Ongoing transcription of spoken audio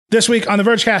This week on the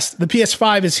Vergecast, the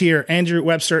PS5 is here. Andrew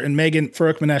Webster and Megan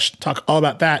Farouk-Manesh talk all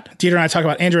about that. Dieter and I talk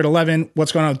about Android 11,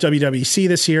 what's going on with WWDC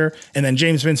this year, and then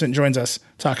James Vincent joins us to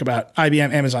talk about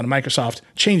IBM, Amazon, and Microsoft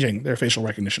changing their facial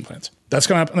recognition plans. That's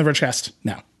coming up on the Vergecast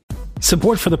now.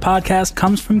 Support for the podcast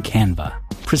comes from Canva.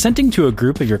 Presenting to a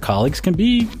group of your colleagues can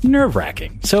be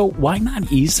nerve-wracking, so why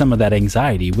not ease some of that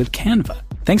anxiety with Canva?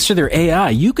 Thanks to their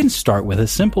AI, you can start with a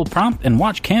simple prompt and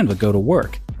watch Canva go to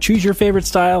work. Choose your favorite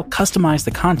style, customize the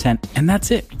content, and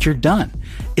that's it. You're done.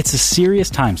 It's a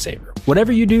serious time saver.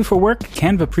 Whatever you do for work,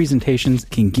 Canva presentations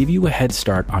can give you a head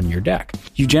start on your deck.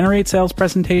 You generate sales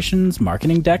presentations,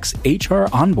 marketing decks, HR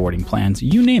onboarding plans,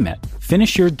 you name it.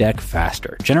 Finish your deck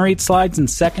faster. Generate slides in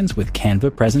seconds with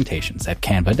Canva presentations at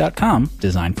canva.com,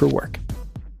 designed for work.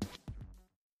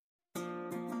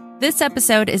 This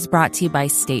episode is brought to you by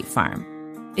State Farm.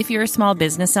 If you're a small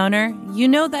business owner, you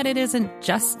know that it isn't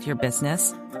just your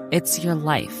business, it's your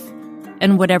life.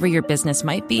 And whatever your business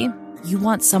might be, you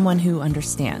want someone who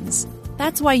understands.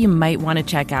 That's why you might want to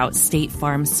check out State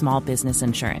Farm Small Business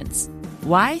Insurance.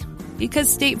 Why? Because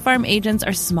State Farm agents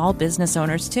are small business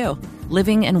owners too,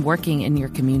 living and working in your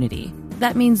community.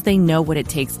 That means they know what it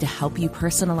takes to help you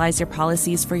personalize your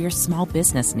policies for your small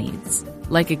business needs.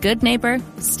 Like a good neighbor,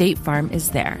 State Farm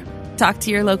is there. Talk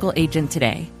to your local agent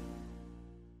today.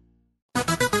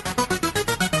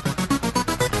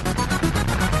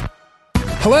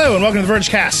 Hello and welcome to the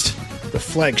Vergecast, the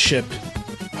flagship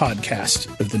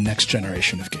podcast of the next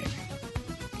generation of gaming.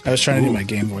 I was trying to do my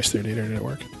game voice there, Dieter. Did it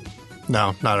work?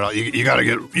 No, not at all. You gotta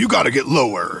get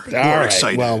lower. All right.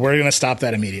 Excited. Well, we're going to stop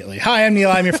that immediately. Hi, I'm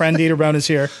Neil. I'm your friend. Dieter Brown is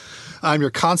here. I'm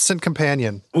your constant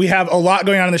companion. We have a lot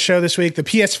going on in the show this week. The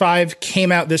PS5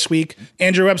 came out this week.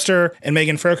 Andrew Webster and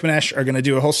Megan Farouk-Manesh are going to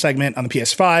do a whole segment on the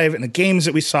PS5 and the games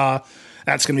that we saw.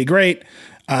 That's going to be great.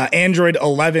 Android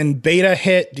 11 beta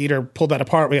hit. Dieter pulled that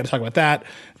apart. We got to talk about that.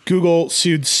 Google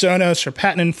sued Sonos for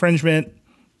patent infringement.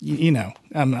 You know,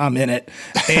 I'm in it.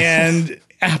 And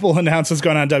Apple announced what's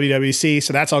going on WWDC,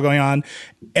 so that's all going on.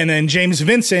 And then James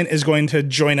Vincent is going to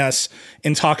join us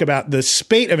and talk about the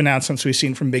spate of announcements we've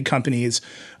seen from big companies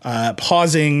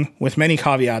pausing, with many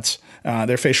caveats,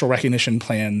 their facial recognition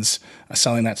plans,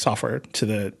 selling that software to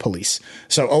the police.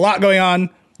 So a lot going on.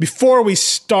 Before we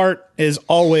start, as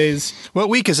always, what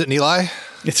week is it, Neil?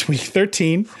 It's week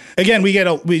 13. Again, we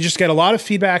just get a lot of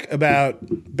feedback about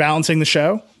balancing the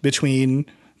show between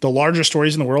the larger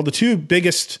stories in the world. The two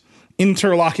biggest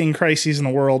interlocking crises in the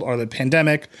world are the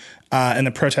pandemic and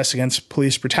the protests against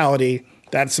police brutality.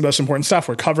 That's the most important stuff.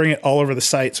 We're covering it all over the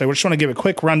site. So I just want to give a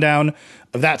quick rundown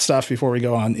of that stuff before we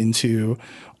go on into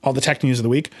all the tech news of the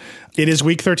week. It is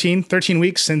week 13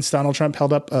 weeks since Donald Trump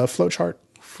held up a flowchart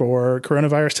for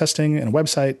coronavirus testing and a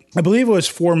website. I believe it was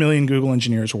 4 million Google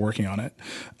engineers were working on it.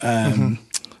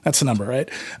 That's the number, right?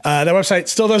 That website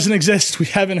still doesn't exist. We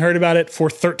haven't heard about it for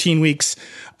 13 weeks.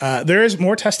 There is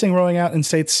more testing rolling out in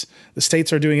states. The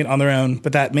states are doing it on their own,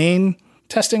 but that main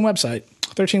testing website,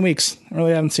 13 weeks. I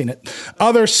really haven't seen it.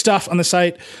 Other stuff on the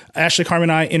site. Ashley Carmen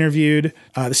and I interviewed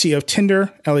the CEO of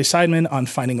Tinder, Ellie Seidman, on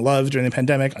finding love during the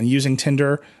pandemic, on using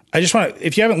Tinder. I just want to,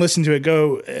 if you haven't listened to it,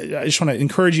 I just want to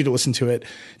encourage you to listen to it.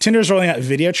 Tinder's rolling out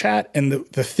video chat, and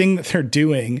the thing that they're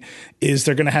doing is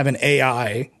they're going to have an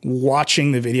AI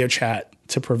watching the video chat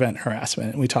to prevent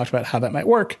harassment. And we talked about how that might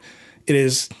work. It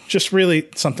is just really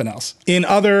something else. In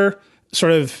other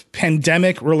sort of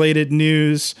pandemic-related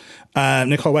news,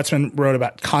 Nicole Wetzman wrote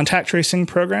about contact tracing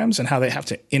programs and how they have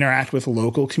to interact with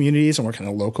local communities and work on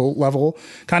a local level.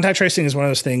 Contact tracing is one of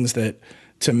those things that,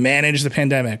 to manage the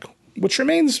pandemic, which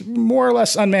remains more or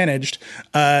less unmanaged,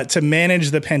 to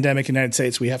manage the pandemic in the United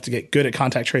States, we have to get good at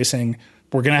contact tracing.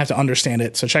 We're going to have to understand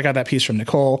it. So check out that piece from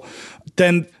Nicole.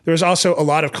 Then there was also a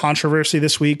lot of controversy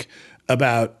this week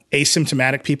about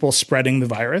asymptomatic people spreading the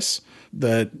virus.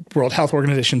 The World Health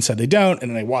Organization said they don't, and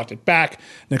then they walked it back.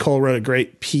 Nicole wrote a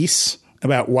great piece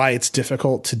about why it's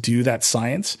difficult to do that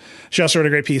science. She also wrote a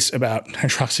great piece about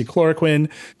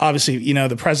hydroxychloroquine. Obviously, you know,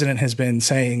 the president has been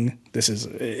saying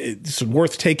it's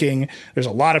worth taking. There's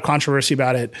a lot of controversy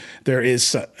about it. There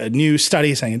is a new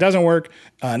study saying it doesn't work.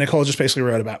 Nicole just basically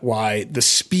wrote about why the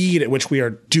speed at which we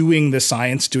are doing the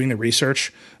science, doing the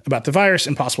research about the virus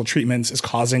and possible treatments is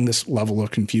causing this level of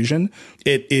confusion.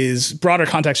 It is broader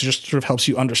context. It just sort of helps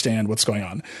you understand what's going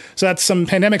on. So that's some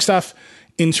pandemic stuff.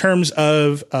 In terms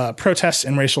of protests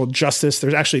and racial justice,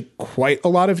 there's actually quite a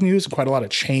lot of news, quite a lot of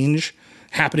change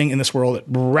happening in this world at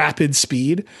rapid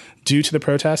speed due to the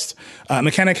protests.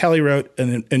 McKenna Kelly wrote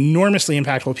an enormously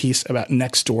impactful piece about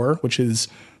Nextdoor, which is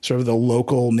sort of the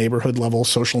local neighborhood level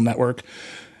social network.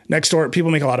 Nextdoor,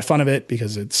 people make a lot of fun of it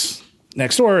because it's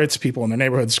Nextdoor. It's people in their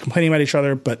neighborhoods complaining about each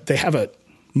other, but they have a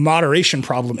moderation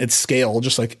problem at scale,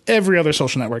 just like every other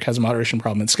social network has a moderation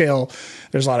problem at scale.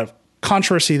 There's a lot of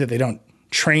controversy that they don't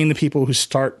train the people who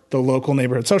start the local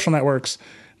neighborhood social networks.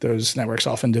 Those networks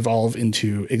often devolve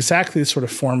into exactly the sort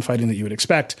of form fighting that you would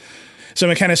expect. So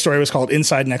McKenna's story was called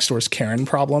Inside Nextdoor's Karen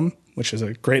Problem, which is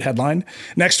a great headline.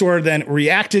 Nextdoor then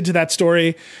reacted to that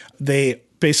story. They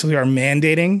basically are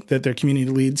mandating that their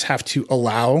community leads have to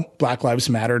allow Black Lives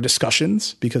Matter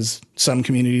discussions because some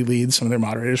community leads, some of their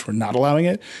moderators were not allowing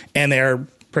it. And they are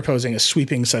proposing a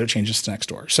sweeping set of changes to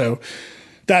Nextdoor. So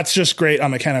that's just great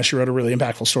on McKenna. She wrote a really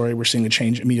impactful story. We're seeing the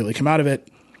change immediately come out of it.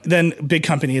 Then big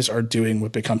companies are doing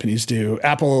what big companies do.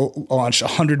 Apple launched a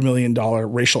 $100 million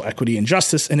racial equity and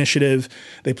justice initiative.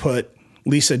 They put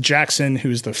Lisa Jackson,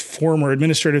 who's the former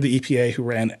administrator of the EPA, who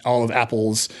ran all of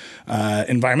Apple's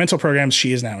environmental programs.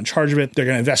 She is now in charge of it. They're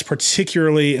going to invest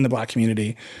particularly in the Black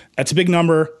community. That's a big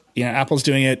number. You know, Apple's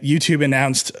doing it. YouTube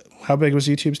announced, how big was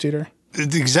YouTube's, Dieter?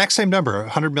 The exact same number.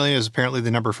 100 million is apparently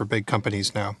the number for big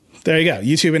companies now. There you go.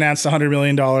 YouTube announced a $100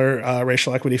 million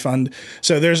racial equity fund.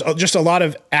 So there's just a lot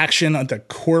of action at the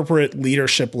corporate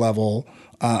leadership level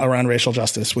around racial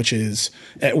justice, which is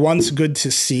at once good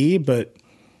to see, but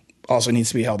also needs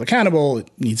to be held accountable.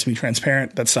 It needs to be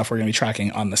transparent. That's stuff we're going to be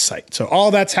tracking on the site. So all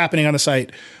that's happening on the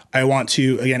site. I want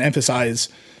to, again, emphasize,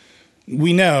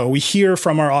 we hear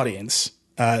from our audience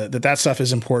that stuff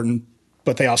is important,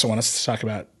 but they also want us to talk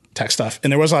about tech stuff.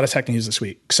 And there was a lot of tech news this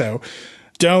week. So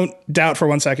don't doubt for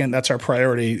 1 second. That's our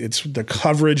priority. It's the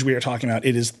coverage we are talking about.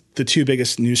 It is the two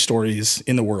biggest news stories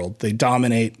in the world. They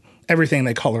dominate everything.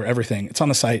 They color everything. It's on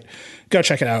the site. Go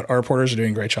check it out. Our reporters are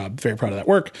doing a great job. Very proud of that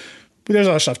work. But there's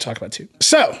other stuff to talk about too.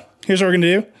 So here's what we're going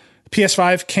to do.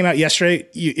 PS5 came out yesterday.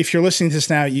 If you're listening to this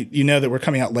now, you know that we're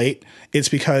coming out late. It's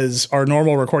because our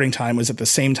normal recording time was at the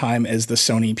same time as the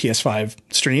Sony PS5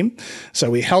 stream. So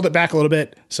we held it back a little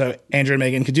bit so Andrew and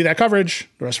Megan could do that coverage.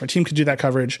 The rest of our team could do that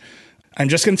coverage. I'm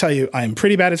just going to tell you, I'm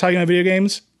pretty bad at talking about video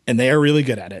games, and they are really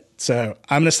good at it. So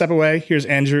I'm going to step away. Here's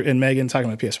Andrew and Megan talking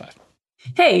about PS5.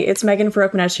 Hey, it's Megan for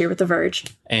Open Edge here with The Verge.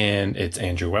 And it's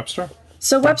Andrew Webster.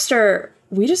 So Webster,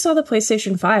 we just saw the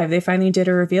PlayStation 5. They finally did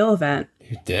a reveal event.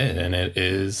 You did, and it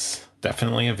is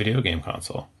definitely a video game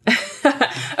console.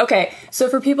 Okay, so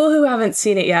for people who haven't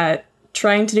seen it yet,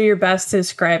 trying to do your best to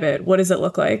describe it, what does it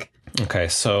look like? Okay,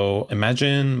 so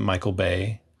imagine Michael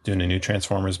Bay doing a new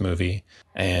Transformers movie,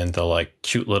 and the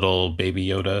cute little Baby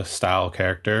Yoda style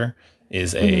character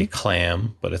is a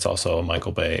clam, but it's also a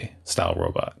Michael Bay style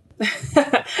robot.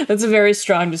 That's a very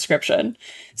strong description.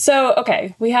 So,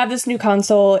 okay, we have this new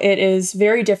console. It is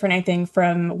very different, I think,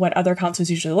 from what other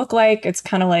consoles usually look like. It's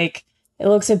kind of it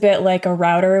looks a bit like a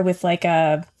router with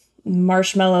a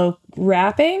marshmallow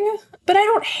wrapping, but I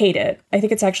don't hate it. I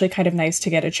think it's actually kind of nice to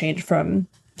get a change from,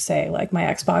 say, my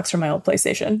Xbox or my old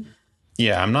PlayStation.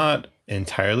 Yeah, I'm not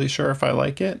entirely sure if I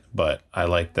like it, but I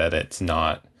like that it's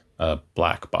not a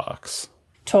black box.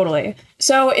 Totally.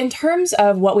 So in terms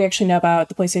of what we actually know about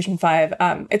the PlayStation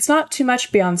 5, it's not too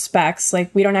much beyond specs.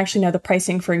 We don't actually know the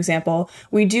pricing, for example.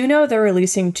 We do know they're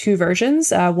releasing two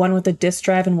versions, one with a disc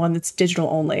drive and one that's digital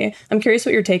only. I'm curious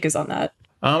what your take is on that.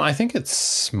 I think it's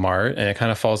smart, and it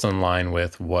kind of falls in line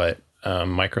with what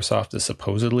Microsoft is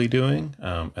supposedly doing.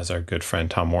 As our good friend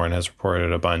Tom Warren has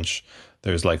reported a bunch,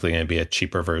 there's likely going to be a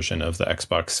cheaper version of the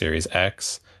Xbox Series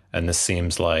X. And this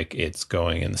seems like it's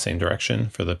going in the same direction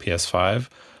for the PS5.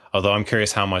 Although I'm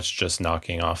curious how much just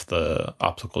knocking off the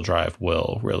optical drive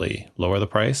will really lower the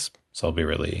price. So I'll be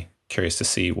really curious to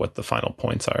see what the final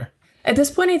points are. At this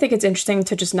point, I think it's interesting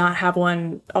to just not have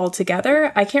one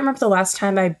altogether. I can't remember the last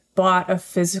time I bought a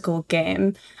physical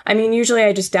game. I mean, usually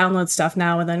I just download stuff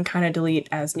now and then kind of delete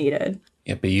as needed.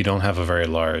 Yeah, but you don't have a very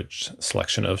large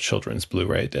selection of children's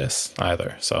Blu-ray discs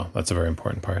either. So that's a very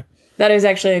important part. That is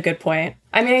actually a good point.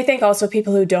 I mean, I think also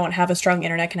people who don't have a strong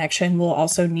internet connection will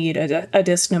also need a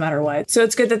disc no matter what. So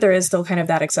it's good that there is still kind of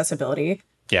that accessibility.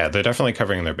 Yeah, they're definitely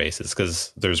covering their bases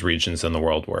because there's regions in the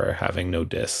world where having no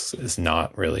discs is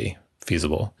not really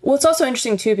feasible. Well, it's also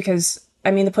interesting, too, because,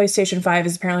 I mean, the PlayStation 5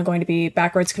 is apparently going to be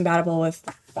backwards compatible with,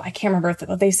 I can't remember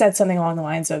if they said something along the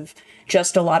lines of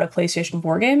just a lot of PlayStation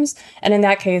 4 games. And in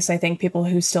that case, I think people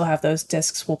who still have those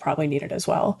discs will probably need it as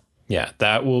well. Yeah,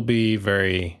 that will be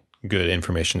very good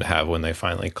information to have when they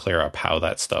finally clear up how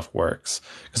that stuff works.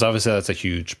 Because obviously that's a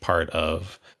huge part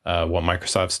of what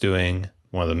Microsoft's doing.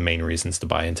 One of the main reasons to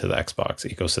buy into the Xbox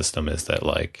ecosystem is that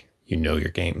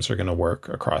your games are going to work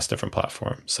across different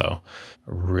platforms. So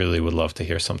I really would love to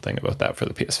hear something about that for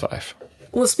the PS5.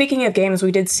 Well, speaking of games,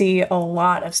 we did see a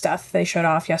lot of stuff they showed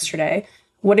off yesterday.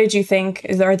 What did you think?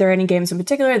 Are there any games in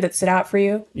particular that stood out for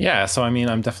you? Yeah, so I mean,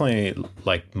 I'm definitely,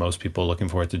 like most people, looking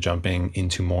forward to jumping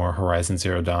into more Horizon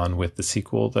Zero Dawn with the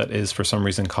sequel that is for some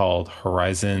reason called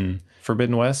Horizon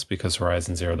Forbidden West, because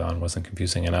Horizon Zero Dawn wasn't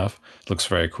confusing enough. It looks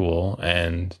very cool.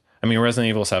 And I mean, Resident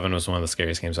Evil 7 was one of the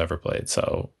scariest games I ever played.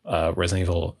 So Resident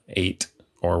Evil 8,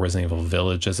 or Resident Evil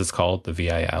Village as it's called, the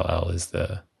VILL is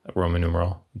the Roman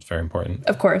numeral. It's very important.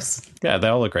 Of course. Yeah, they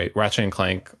all look great. Ratchet and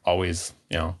Clank, always,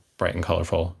 bright and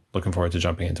colorful. Looking forward to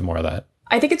jumping into more of that.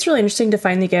 I think it's really interesting to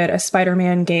finally get a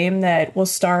Spider-Man game that will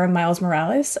star Miles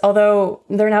Morales, although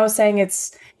they're now saying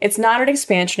it's not an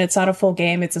expansion, it's not a full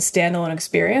game, it's a standalone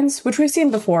experience, which we've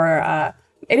seen before.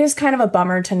 It is kind of a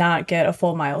bummer to not get a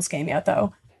full Miles game yet,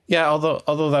 though. Yeah,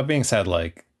 although that being said,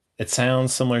 like, it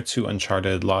sounds similar to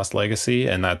Uncharted Lost Legacy,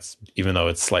 and that's, even though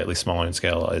it's slightly smaller in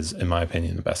scale, is, in my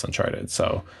opinion, the best Uncharted.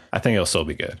 So I think it'll still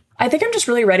be good. I think I'm just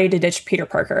really ready to ditch Peter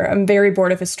Parker. I'm very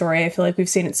bored of his story. I feel like we've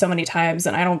seen it so many times,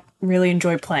 and I don't really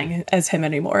enjoy playing as him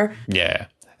anymore. Yeah,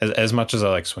 as much as I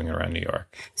like swinging around New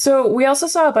York. So we also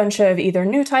saw a bunch of either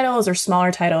new titles or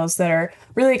smaller titles that are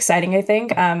really exciting, I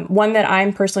think. One that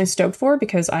I'm personally stoked for,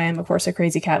 because I am, of course, a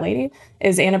crazy cat lady,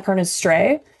 is Annapurna's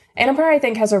Stray. Annapurna, I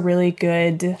think, has a really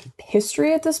good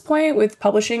history at this point with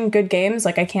publishing good games.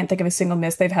 Like, I can't think of a single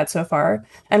miss they've had so far.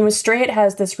 And with Stray, it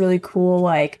has this really cool,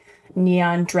 like,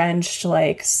 neon-drenched,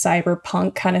 like,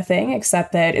 cyberpunk kind of thing,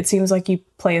 except that it seems like you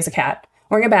play as a cat,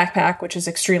 wearing a backpack, which is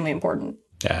extremely important.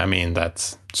 Yeah, I mean,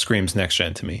 that screams next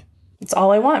gen to me. It's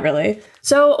all I want, really.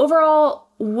 So, overall,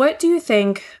 what do you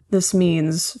think this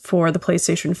means for the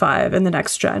PlayStation 5 and the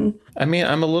next gen? I mean,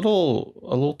 I'm a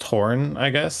little torn, I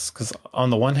guess, because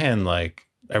on the one hand, like,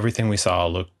 everything we saw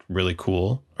looked really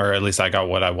cool, or at least I got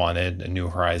what I wanted: a new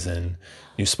Horizon,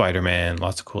 new Spider-Man,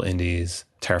 lots of cool indies,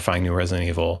 terrifying new Resident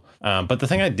Evil. But the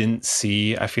thing I didn't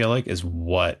see, I feel like, is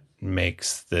what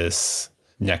makes this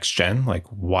next gen, like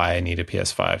why I need a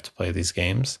PS5 to play these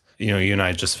games. You and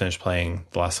I just finished playing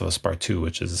The Last of Us Part 2,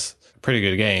 which is a pretty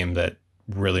good game that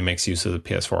really makes use of the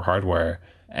PS4 hardware.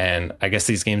 And I guess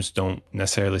these games don't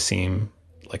necessarily seem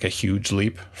like a huge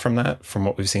leap from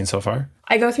what we've seen so far.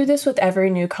 I go through this with every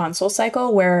new console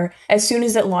cycle, where as soon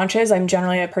as it launches, I'm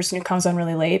generally a person who comes on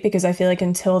really late, because I feel like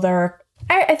until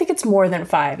I think it's more than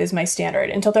 5 is my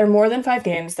standard. Until there are more than 5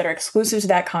 games that are exclusive to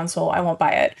that console, I won't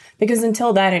buy it. Because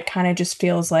until then, it kind of just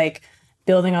feels like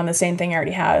building on the same thing I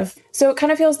already have. So it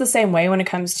kind of feels the same way when it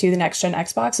comes to the next-gen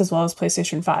Xbox as well as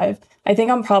PlayStation 5. I think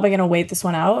I'm probably going to wait this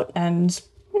one out, and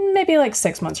maybe like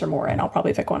 6 months or more, and I'll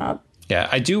probably pick one up. Yeah,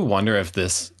 I do wonder if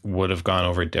this would have gone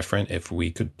over different if we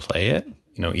could play it.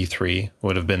 E3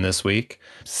 would have been this week.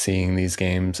 Seeing these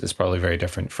games is probably very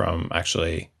different from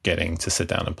actually getting to sit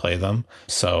down and play them.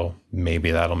 So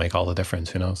maybe that'll make all the difference.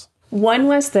 Who knows? One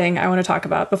last thing I want to talk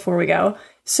about before we go.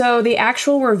 So the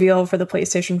actual reveal for the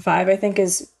PlayStation 5, I think,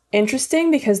 is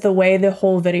interesting because the way the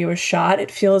whole video was shot,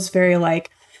 it feels very like,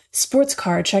 sports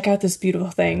car, check out this beautiful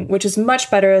thing, which is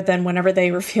much better than whenever they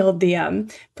revealed the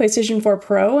PlayStation 4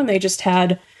 Pro and they just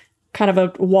had kind of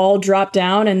a wall drop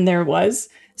down and there it was.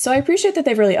 So I appreciate that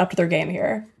they've really upped their game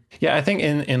here. Yeah, I think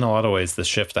in a lot of ways, the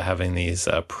shift to having these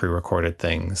pre-recorded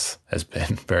things has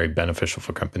been very beneficial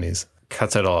for companies.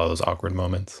 Cuts out all of those awkward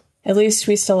moments. At least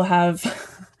we still have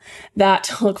that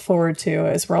to look forward to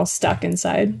as we're all stuck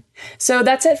inside. So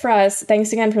that's it for us.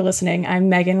 Thanks again for listening. I'm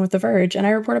Megan with The Verge, and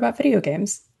I report about video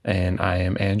games. And I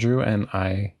am Andrew, and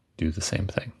I do the same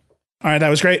thing. All right, that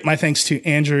was great. My thanks to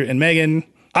Andrew and Megan.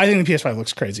 I think the PS5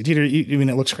 looks crazy. Dieter, you mean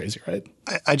it looks crazy, right?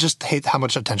 I just hate how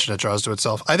much attention it draws to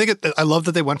itself. I love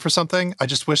that they went for something. I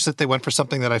just wish that they went for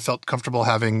something that I felt comfortable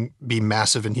having be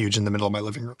massive and huge in the middle of my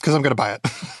living room, because I'm going to buy it.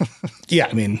 Yeah,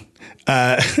 I mean,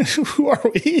 who are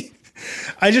we?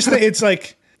 I just think it's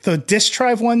like the disk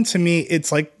drive one, to me,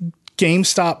 it's like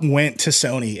GameStop went to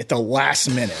Sony at the last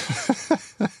minute.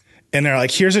 And they're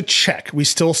like, here's a check. We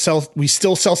still sell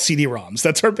CD-ROMs.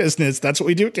 That's our business. That's what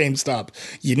we do at GameStop.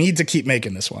 You need to keep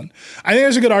making this one. I think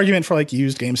there's a good argument for like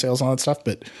used game sales and all that stuff,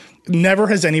 but never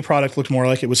has any product looked more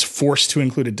like it was forced to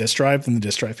include a disk drive than the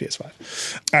disk drive PS5.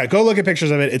 All right, go look at pictures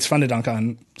of it. It's fun to dunk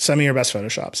on. Send me your best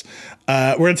Photoshops.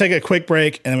 We're going to take a quick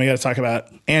break, and then we got to talk about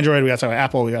Android. We got to talk about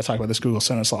Apple. We got to talk about this Google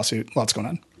Sonos lawsuit. Lots going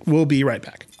on. We'll be right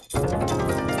back.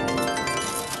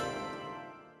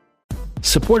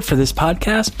 Support for this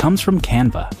podcast comes from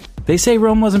Canva. They say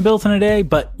Rome wasn't built in a day,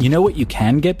 but you know what you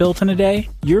can get built in a day?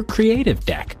 Your creative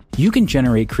deck. You can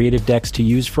generate creative decks to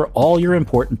use for all your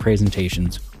important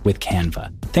presentations with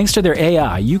Canva. Thanks to their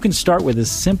AI, you can start with a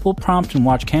simple prompt and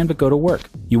watch Canva go to work.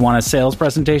 You want a sales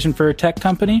presentation for a tech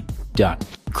company? Done.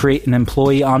 Create an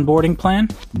employee onboarding plan?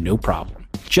 No problem.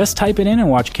 Just type it in and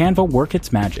watch Canva work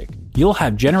its magic. You'll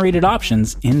have generated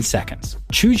options in seconds.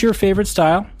 Choose your favorite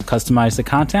style, customize the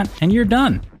content, and you're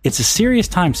done. It's a serious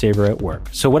time saver at work,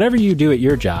 so whatever you do at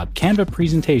your job, Canva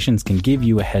presentations can give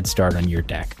you a head start on your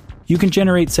deck. You can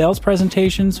generate sales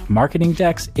presentations, marketing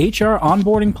decks, HR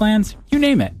onboarding plans, you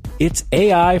name it. It's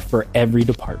AI for every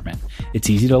department. It's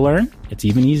easy to learn, it's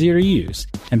even easier to use.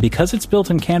 And because it's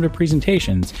built in Canva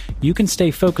presentations, you can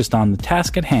stay focused on the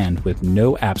task at hand with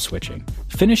no app switching.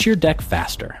 Finish your deck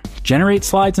faster. Generate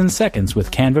slides in seconds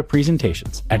with Canva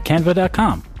presentations at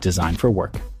canva.com, designed for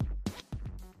work.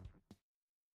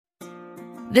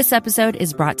 This episode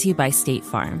is brought to you by State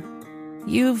Farm.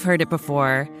 You've heard it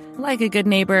before. Like a good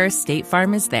neighbor, State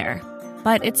Farm is there.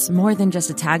 But it's more than just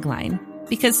a tagline,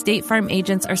 because State Farm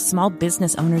agents are small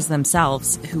business owners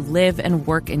themselves who live and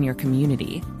work in your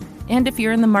community. And if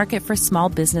you're in the market for small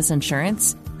business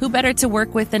insurance, who better to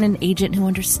work with than an agent who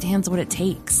understands what it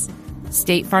takes?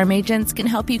 State Farm agents can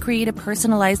help you create a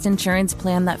personalized insurance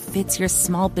plan that fits your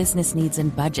small business needs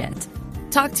and budget.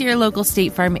 Talk to your local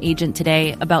State Farm agent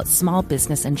today about small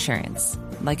business insurance.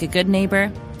 Like a good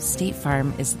neighbor, State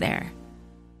Farm is there.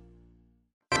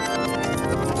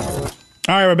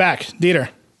 All right, we're back. Dieter.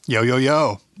 Yo, yo,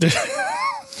 yo.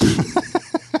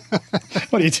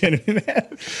 What are you doing to me, man?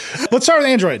 Let's start with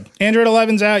Android. Android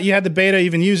 11's out. You had the beta.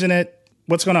 You've been using it.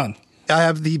 What's going on? I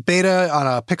have the beta on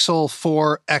a Pixel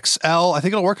 4 XL. I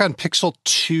think it'll work on Pixel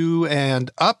 2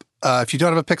 and up. If you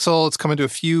don't have a Pixel, it's coming to a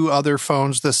few other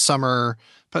phones this summer,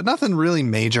 but nothing really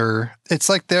major. It's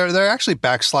like they're actually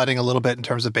backsliding a little bit in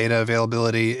terms of beta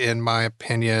availability, in my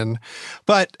opinion.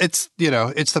 But it's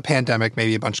the pandemic.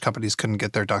 Maybe a bunch of companies couldn't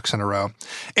get their ducks in a row.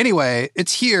 Anyway,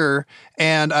 it's here,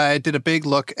 and I did a big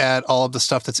look at all of the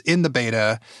stuff that's in the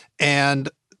beta. And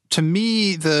to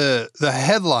me, the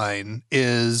headline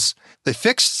is they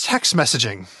fixed text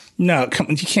messaging. No, come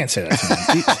on, you can't say that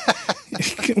to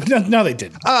me. No, they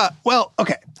didn't. Well,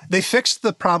 okay. They fixed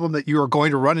the problem that you are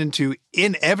going to run into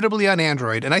inevitably on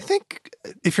Android. And I think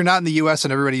if you're not in the US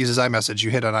and everybody uses iMessage, you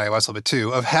hit on iOS a little bit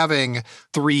too, of having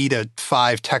 3 to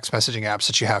 5 text messaging apps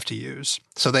that you have to use.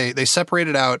 So they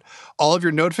separated out all of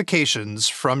your notifications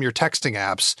from your texting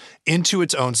apps into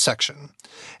its own section.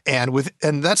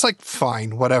 And that's like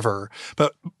fine, whatever.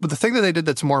 But the thing that they did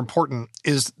that's more important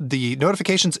is the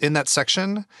notifications in that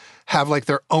section have like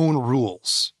their own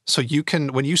rules. So you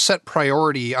can, when you set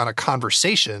priority on a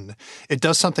conversation, it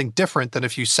does something different than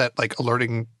if you set like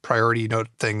alerting priority note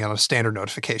thing on a standard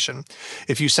notification.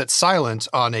 If you set silent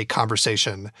on a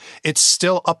conversation, it's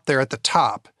still up there at the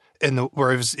top.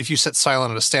 Whereas if you set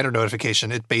silent on a standard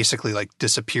notification, it basically like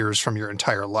disappears from your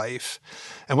entire life.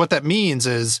 And what that means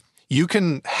is you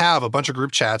can have a bunch of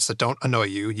group chats that don't annoy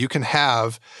you. You can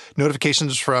have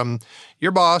notifications from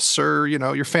your boss or,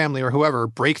 your family or whoever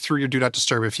break through your do not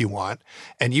disturb if you want.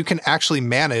 And you can actually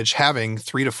manage having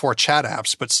 3 to 4 chat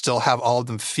apps, but still have all of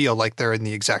them feel like they're in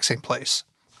the exact same place.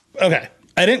 Okay.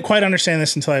 I didn't quite understand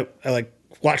this until I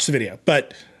watched the video,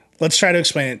 but let's try to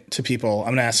explain it to people.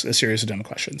 I'm going to ask a series of demo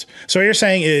questions. So what you're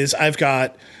saying is I've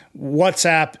got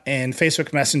WhatsApp and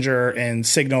Facebook Messenger and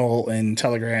Signal and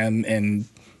Telegram and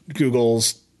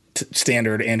Google's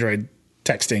standard Android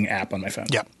texting app on my phone.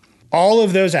 Yeah. All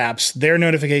of those apps, their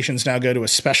notifications now go to a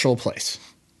special place.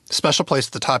 Special place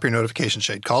at the top of your notification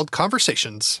shade called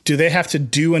Conversations. Do they have to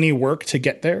do any work to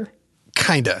get there?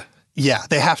 Kinda. Yeah,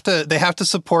 they have to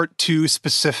support 2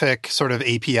 specific sort of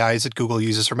APIs that Google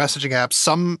uses for messaging apps.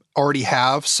 Some already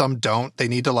have, some don't. They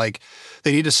need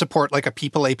to support like a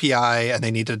people API, and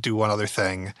they need to do one other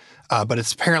thing. But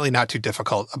it's apparently not too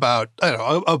difficult. A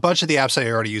bunch of the apps I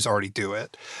already use already do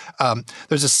it.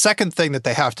 There's a second thing that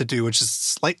they have to do, which is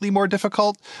slightly more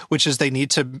difficult, which is they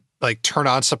need to like turn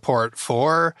on support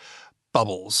for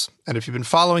bubbles. And if you've been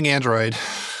following Android,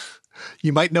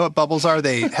 you might know what bubbles are.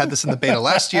 They had this in the beta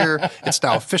last year. It's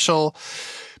now official.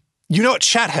 You know what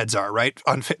chat heads are, right?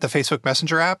 On the Facebook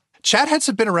Messenger app. Chat heads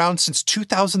have been around since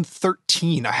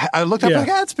 2013. I looked up,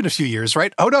 it's been a few years,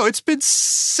 right? Oh no, it's been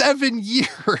 7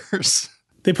 years.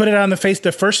 They put it on the first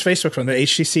Facebook phone, the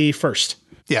HTC first.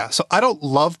 Yeah, so I don't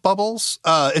love bubbles.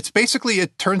 It's basically,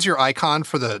 it turns your icon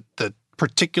for the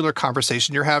particular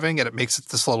conversation you're having, and it makes it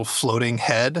this little floating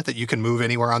head that you can move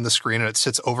anywhere on the screen, and it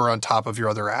sits over on top of your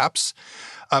other apps.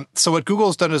 So what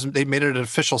Google's done is they made it an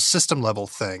official system level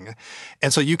thing.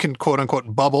 And so you can quote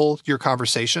unquote bubble your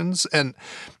conversations. And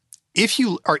if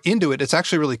you are into it, it's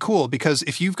actually really cool, because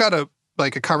if you've got a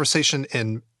conversation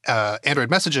in Android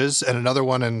messages and another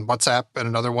one in WhatsApp and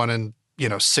another one in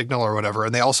Signal or whatever,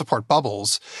 and they all support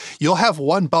bubbles, you'll have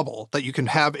one bubble that you can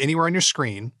have anywhere on your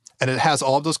screen. and it has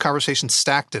all of those conversations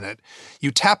stacked in it.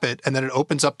 You tap it, and then it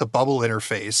opens up the bubble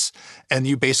interface, and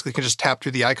you basically can just tap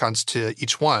through the icons to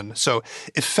each one. So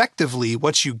effectively,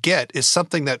 what you get is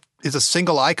something that is a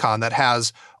single icon that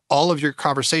has all of your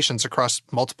conversations across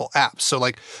multiple apps. So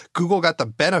like Google got the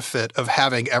benefit of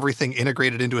having everything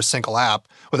integrated into a single app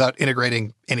without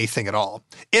integrating anything at all,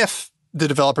 if the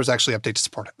developers actually update to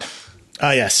support it.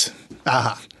 Yes.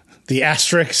 The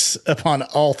asterisks upon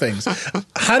all things.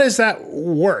 How does that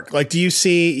work? Like, do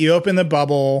you open the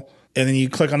bubble and then you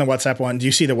click on the WhatsApp one? Do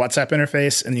you see the WhatsApp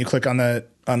interface and you click on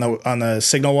the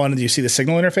Signal one? Do you see the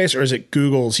Signal interface, or is it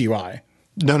Google's UI?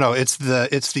 No, it's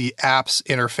the app's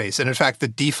interface. And in fact, the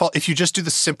default, if you just do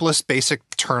the simplest basic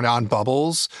turn on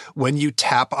bubbles, when you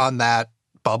tap on that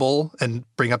bubble and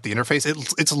bring up the interface,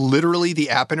 it's literally the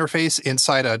app interface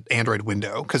inside an Android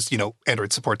window, because,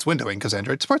 Android supports windowing because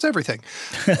Android supports everything.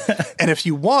 And if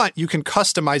you want, you can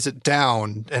customize it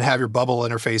down and have your bubble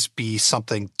interface be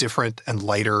something different and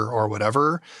lighter or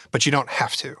whatever, but you don't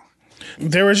have to.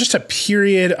 There was just a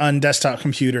period on desktop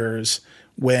computers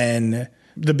when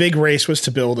the big race was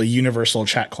to build a universal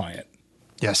chat client.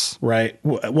 Yes. Right.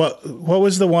 What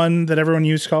was the one that everyone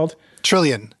used called?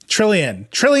 Trillion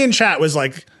Chat was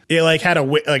like, it like had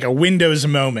a Windows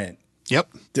moment. Yep.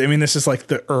 I mean, this is like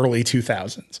the early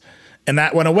 2000s. And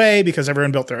that went away because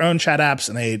everyone built their own chat apps,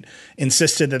 and they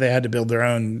insisted that they had to build their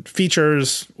own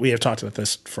features. We have talked about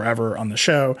this forever on the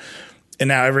show. And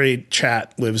now every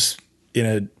chat lives in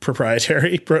a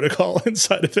proprietary protocol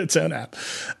inside of its own app,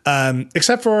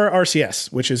 except for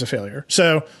RCS, which is a failure.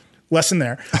 So lesson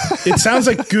there. It sounds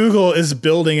like Google is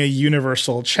building a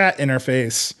universal chat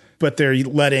interface, but they're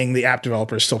letting the app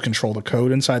developers still control the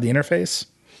code inside the interface.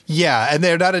 Yeah, and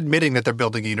they're not admitting that they're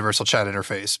building a universal chat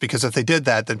interface, because if they did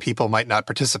that, then people might not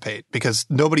participate, because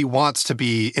nobody wants to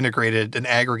be integrated and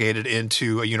aggregated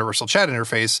into a universal chat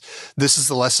interface. This is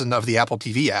the lesson of the Apple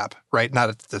TV app, right?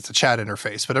 Not the chat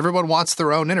interface, but everyone wants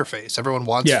their own interface. Everyone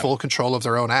wants full control of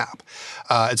their own app.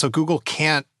 And so Google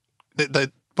can't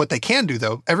what they can do,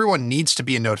 though, everyone needs to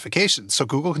be in notifications. So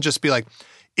Google can just be like,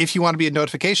 if you want to be in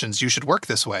notifications, you should work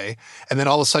this way. And then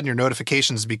all of a sudden your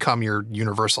notifications become your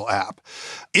universal app.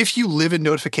 If you live in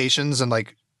notifications and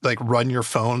like run your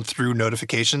phone through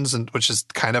notifications, and which is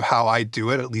kind of how I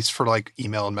do it, at least for like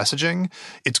email and messaging,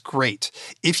 it's great.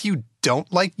 If you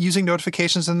don't like using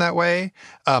notifications in that way,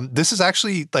 this is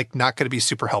actually like not going to be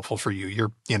super helpful for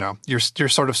you. You're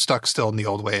sort of stuck still in the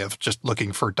old way of just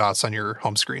looking for dots on your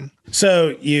home screen.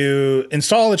 So you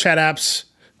install the chat apps.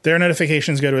 Their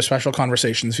notifications go to a special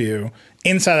conversations view.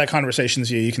 Inside that conversations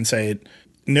view, you can say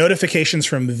notifications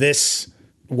from this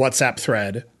WhatsApp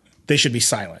thread, they should be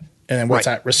silent. And then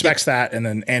WhatsApp respects that, and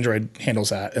then Android handles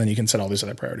that, and then you can set all these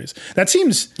other priorities. That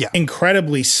seems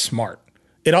incredibly smart.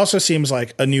 It also seems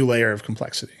like a new layer of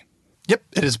complexity. Yep,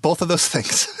 it is both of those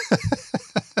things.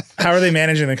 How are they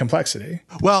managing the complexity?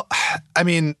 Well, I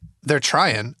mean, they're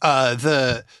trying.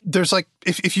 There's like,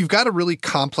 if you've got a really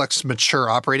complex, mature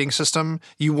operating system,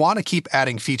 you want to keep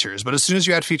adding features. But as soon as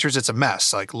you add features, it's a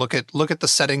mess. Like look at the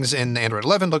settings in Android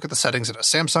 11, look at the settings in a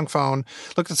Samsung phone,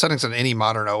 look at the settings in any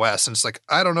modern OS. And it's like,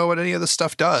 I don't know what any of this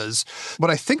stuff does. What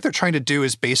I think they're trying to do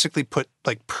is basically put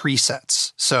like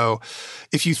presets. So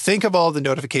if you think of all the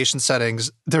notification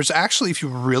settings, there's actually, if you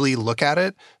really look at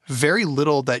it, very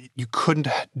little that you couldn't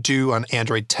do on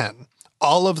Android 10.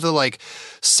 All of the like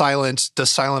silent, does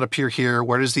silent appear here?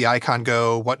 Where does the icon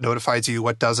go? What notifies you?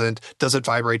 What doesn't? Does it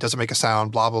vibrate? Does it make a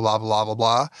sound? Blah, blah, blah, blah,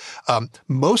 blah, blah.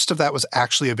 Most of that was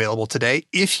actually available today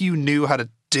if you knew how to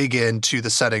dig into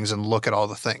the settings and look at all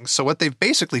the things. So what they've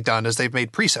basically done is they've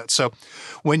made presets. So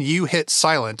when you hit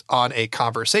silent on a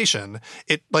conversation,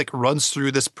 it like runs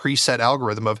through this preset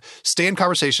algorithm of stay in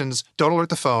conversations, don't alert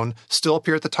the phone, still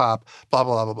appear at the top, blah,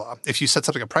 blah, blah, blah, blah. If you set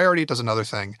something a priority, it does another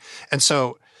thing. And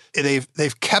so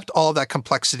they've kept all of that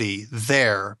complexity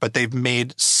there, but they've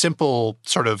made simple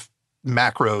sort of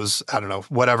macros, I don't know,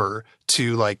 whatever,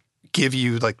 to like give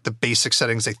you like the basic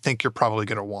settings they think you're probably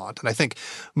going to want. And I think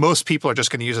most people are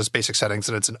just going to use those basic settings,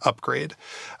 and it's an upgrade.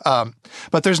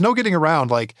 But there's no getting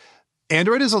around. Like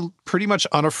Android is pretty much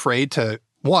unafraid to,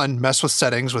 one, mess with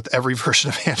settings with every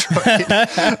version of Android.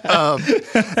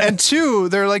 And two,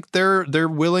 they're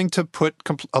willing to put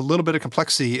a little bit of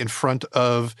complexity in front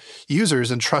of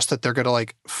users and trust that they're going to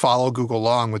like follow Google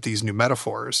along with these new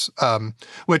metaphors,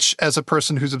 which as a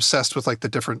person who's obsessed with like the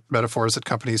different metaphors that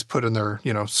companies put in their,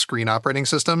 screen operating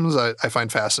systems, I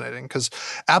find fascinating, because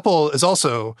Apple is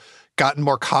also gotten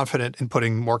more confident in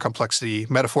putting more complexity,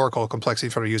 metaphorical complexity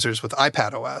in front of users with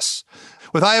iPad OS.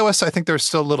 With iOS, I think there's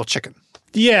still a little chicken.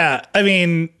 Yeah, I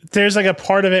mean, there's like a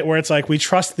part of it where it's like we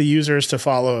trust the users to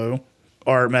follow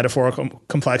are metaphorical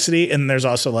complexity, and there's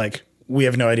also like we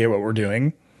have no idea what we're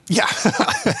doing. Yeah.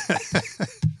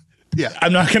 Yeah.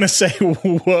 I'm not going to say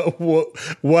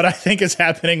what I think is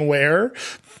happening where,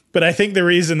 but I think the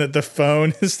reason that the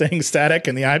phone is staying static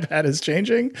and the iPad is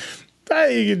changing,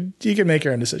 you can make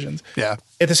your own decisions. Yeah.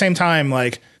 At the same time,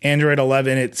 like Android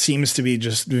 11, it seems to be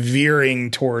just veering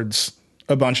towards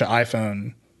a bunch of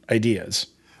iPhone ideas.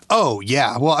 Oh,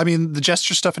 yeah. Well, I mean, the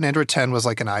gesture stuff in Android 10 was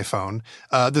like an iPhone.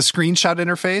 The screenshot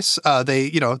interface,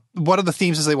 one of the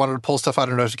themes is they wanted to pull stuff out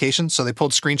of notifications. So they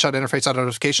pulled screenshot interface out of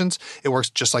notifications. It works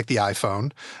just like the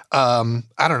iPhone.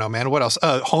 I don't know, man. What else?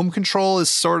 Home control is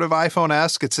sort of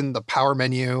iPhone-esque. It's in the power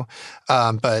menu.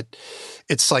 But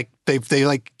it's like they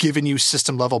like given you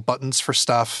system level buttons for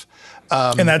stuff.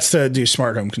 And that's to do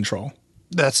smart home control.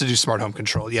 That's to do smart home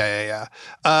control. Yeah.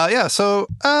 So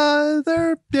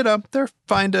they're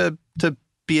fine to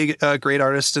be a great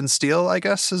artist and steal, I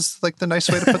guess, is like the nice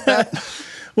way to put that.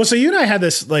 Well, so you and I had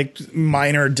this like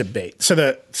minor debate. So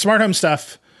the smart home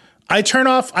stuff, I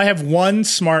have one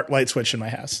smart light switch in my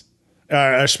house,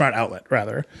 a smart outlet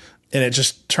rather, and it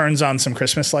just turns on some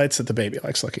Christmas lights that the baby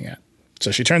likes looking at.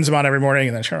 So she turns them on every morning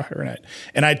and then turn off every night.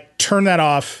 And I turn that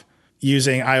off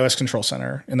using iOS Control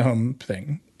Center in the home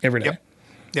thing every day.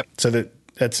 Yep. So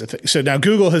that's the thing. So now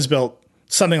Google has built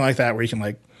something like that where you can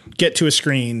like get to a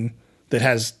screen that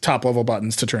has top level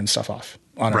buttons to turn stuff off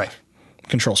on or off,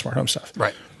 control smart home stuff.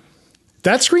 Right.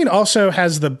 That screen also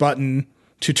has the button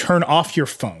to turn off your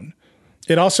phone.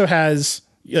 It also has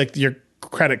like your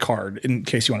credit card in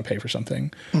case you want to pay for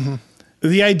something. Mm-hmm.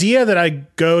 The idea that I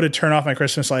go to turn off my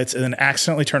Christmas lights and then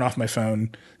accidentally turn off my phone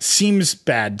seems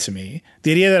bad to me.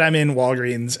 The idea that I'm in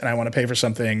Walgreens and I want to pay for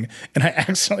something and I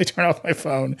accidentally turn off my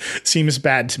phone seems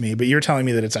bad to me, but you're telling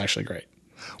me that it's actually great.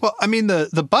 Well, I mean,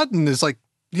 the button is like,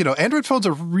 Android phones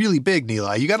are really big,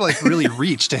 Nilay. You got to like really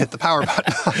reach to hit the power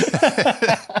button.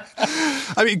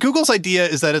 I mean, Google's idea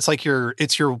is that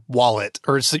it's your wallet,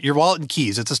 or it's your wallet and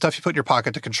keys. It's the stuff you put in your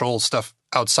pocket to control stuff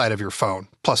outside of your phone,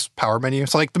 plus power menu.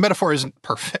 So like the metaphor isn't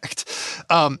perfect.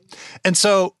 And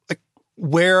so like,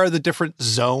 where are the different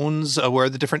zones? Where are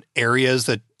the different areas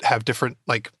that have different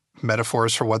like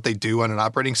metaphors for what they do on an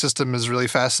operating system is really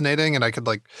fascinating. And I could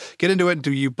like get into it.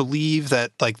 Do you believe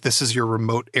that like this is your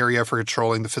remote area for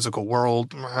controlling the physical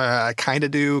world? I kind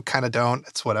of do, kind of don't.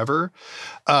 It's whatever.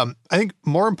 I think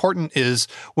more important is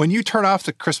when you turn off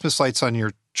the Christmas lights on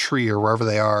your tree or wherever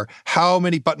they are, how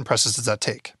many button presses does that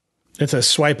take? It's a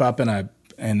swipe up and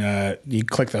you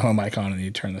click the home icon and you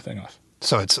turn the thing off.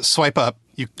 So it's a swipe up.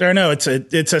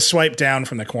 It's a swipe down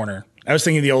from the corner. I was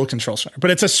thinking of the old control center, but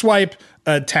it's a swipe,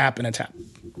 a tap, and a tap.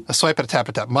 A swipe and a tap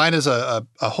and tap. Mine is a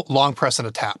long press and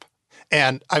a tap.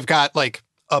 And I've got like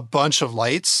a bunch of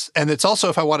lights. And it's also,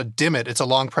 if I want to dim it, it's a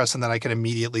long press and then I can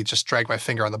immediately just drag my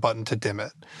finger on the button to dim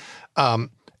it.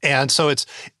 And so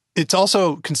it's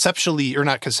also conceptually, or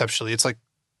not conceptually, it's like,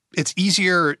 it's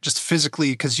easier just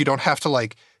physically because you don't have to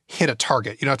like hit a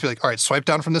target. You don't have to be like, all right, swipe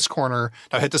down from this corner.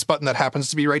 Now hit this button that happens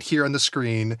to be right here on the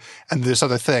screen. And this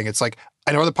other thing. It's like,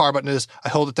 I know where the power button is. I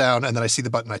hold it down and then I see the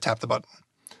button. I tap the button.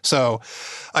 So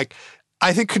like,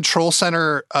 I think Control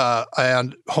Center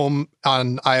and Home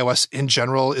on iOS in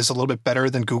general is a little bit better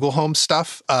than Google Home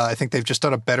stuff. I think they've just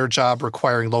done a better job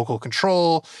requiring local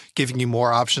control, giving you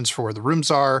more options for where the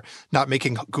rooms are, not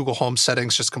making Google Home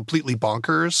settings just completely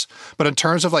bonkers. But in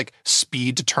terms of like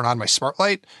speed to turn on my smart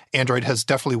light, Android has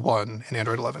definitely won in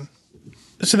Android 11.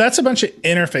 So that's a bunch of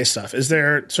interface stuff. Is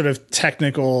there sort of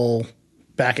technical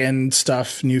back-end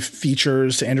stuff, new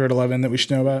features to Android 11 that we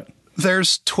should know about?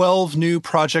 There's 12 new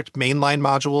Project Mainline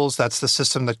modules. That's the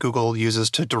system that Google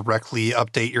uses to directly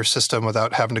update your system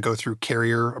without having to go through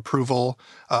carrier approval.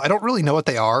 I don't really know what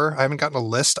they are. I haven't gotten a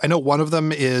list. I know one of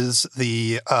them is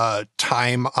the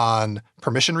time on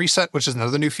permission reset, which is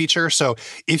another new feature. So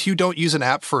if you don't use an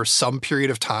app for some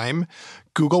period of time,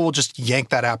 Google will just yank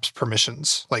that app's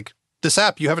permissions. Like, this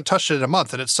app, you haven't touched it in a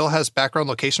month and it still has background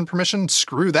location permission.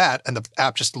 Screw that. And the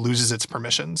app just loses its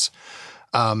permissions.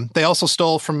 They also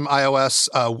stole from iOS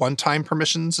one-time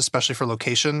permissions, especially for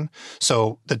location.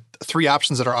 So the three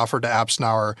options that are offered to apps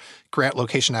now are grant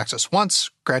location access once,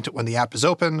 grant it when the app is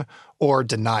open, or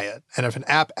deny it. And if an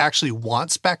app actually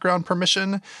wants background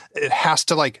permission, it has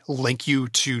to like link you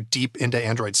to deep into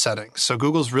Android settings. So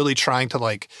Google's really trying to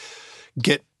like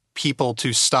get people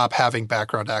to stop having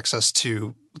background access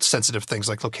to sensitive things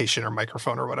like location or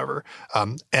microphone or whatever.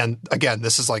 And again,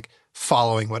 this is like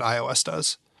following what iOS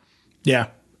does. Yeah.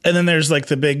 And then there's like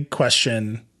the big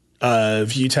question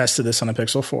of, you tested this on a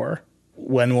Pixel 4.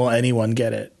 When will anyone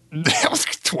get it? That was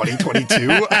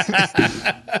 2022.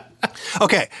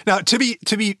 Okay, now to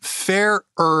be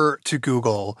fairer to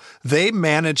Google, they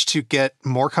managed to get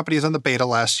more companies on the beta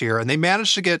last year, and they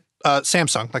managed to get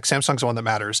Samsung. Like Samsung's the one that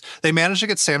matters. They managed to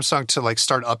get Samsung to like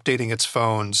start updating its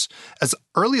phones as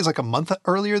early as like a month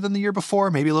earlier than the year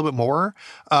before, maybe a little bit more.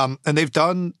 And they've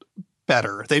done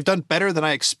better. They've done better than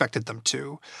I expected them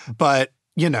to. But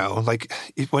like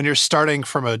when you're starting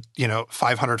from a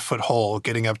 500-foot hole,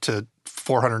 getting up to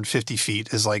 450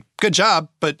 feet is like, good job,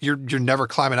 but you're never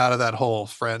climbing out of that hole,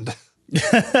 friend.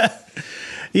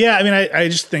 Yeah, I mean, I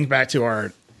just think back to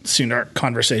our Sundar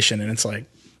conversation, and it's like,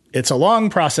 it's a long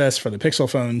process for the Pixel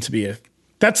phone to be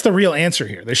that's the real answer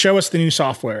here. They show us the new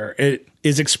software. It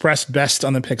is expressed best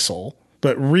on the Pixel,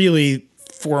 but really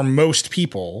for most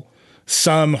people,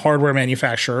 some hardware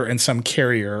manufacturer and some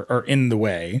carrier are in the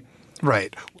way.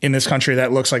 Right. In this country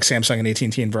that looks like Samsung and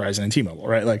AT&T and Verizon and T-Mobile,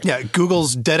 right? Like, yeah,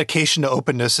 Google's dedication to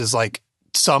openness is like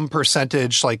some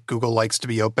percentage, like Google likes to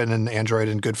be open and Android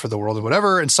and good for the world and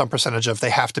whatever, and some percentage of they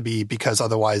have to be because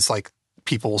otherwise like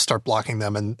people will start blocking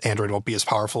them and Android won't be as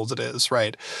powerful as it is,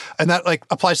 right? And that like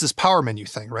applies to this power menu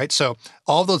thing, right? So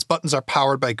all of those buttons are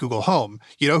powered by Google Home.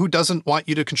 You know who doesn't want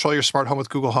you to control your smart home with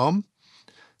Google Home?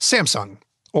 Samsung.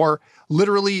 Or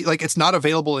literally, like, it's not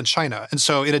available in China. And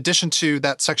so in addition to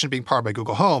that section being powered by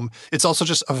Google Home, it's also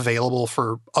just available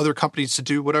for other companies to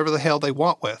do whatever the hell they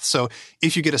want with. So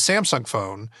if you get a Samsung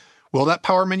phone, will that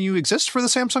power menu exist for the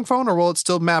Samsung phone, or will it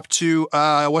still map to,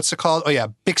 what's it called? Oh, yeah,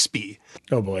 Bixby.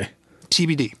 oh boy.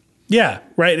 TBD. Yeah,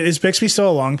 right. Is Bixby still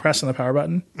a long press on the power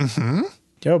button? Mm-hmm.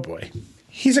 Oh boy.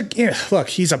 He's a plucky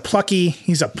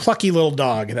little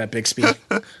dog, that Bixby.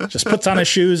 Just puts on his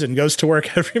shoes and goes to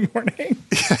work every morning.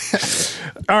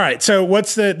 All right. So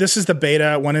this is the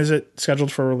beta. When is it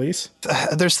scheduled for release?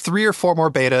 There's 3 or 4 more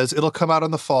betas. It'll come out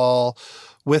in the fall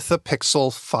with the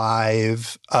Pixel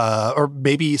 5, or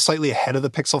maybe slightly ahead of the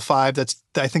Pixel 5.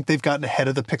 I think they've gotten ahead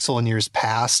of the Pixel in years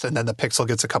past, and then the Pixel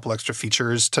gets a couple extra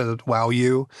features to wow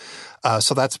you.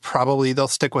 So that's probably, they'll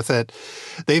stick with it.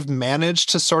 They've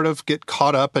managed to sort of get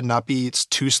caught up and not be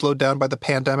too slowed down by the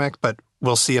pandemic, but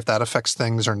we'll see if that affects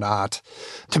things or not.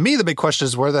 To me, the big question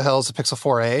is, where the hell is the Pixel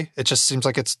 4a? It just seems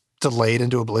like it's delayed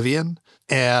into oblivion.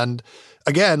 And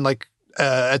again, like,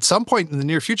 at some point in the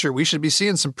near future, we should be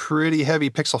seeing some pretty heavy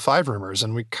Pixel 5 rumors,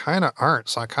 and we kind of aren't.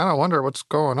 So I kind of wonder what's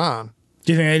going on.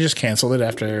 Do you think they just canceled it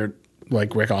after,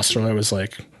 like, Rick Osterloh was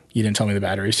like, you didn't tell me the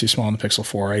battery's too small on the Pixel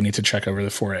 4. I need to check over the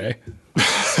 4a.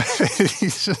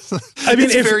 I mean,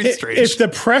 if the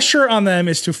pressure on them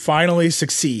is to finally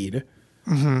succeed,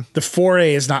 the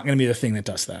 4a is not going to be the thing that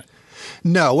does that.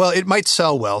 No, well, it might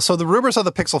sell well. So the rumors of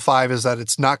the Pixel 5 is that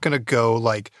it's not going to go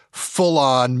like full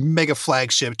on mega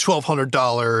flagship,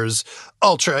 $1,200,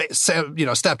 ultra,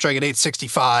 Snapdragon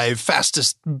 865,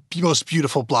 fastest, most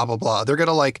beautiful, blah, blah, blah. They're going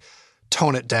to like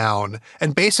tone it down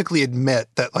and basically admit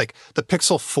that like the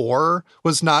Pixel 4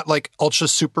 was not like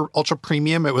ultra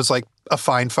premium. It was like a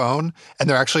fine phone. And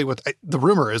they're actually, the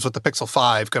rumor is with the Pixel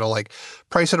 5 going to like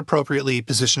price it appropriately,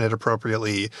 position it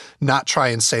appropriately, not try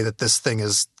and say that this thing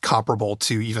is comparable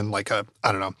to even like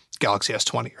Galaxy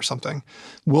S20 or something.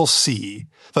 We'll see.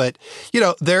 But,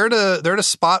 they're at a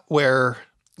spot where,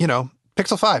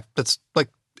 Pixel 5, that's like,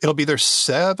 it'll be their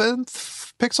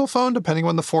 7th Pixel phone, depending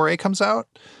when the 4a comes out.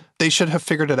 They should have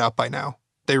figured it out by now.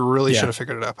 They really should have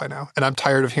figured it out by now. And I'm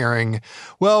tired of hearing,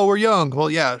 well, we're young.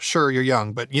 Well, yeah, sure, you're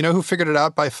young. But you know who figured it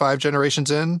out by 5 generations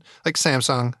in? Like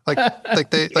Samsung. Like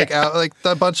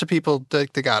a bunch of people, they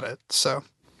got it. So.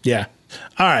 Yeah.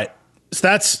 All right. So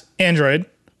that's Android.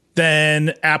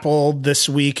 Then Apple this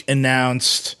week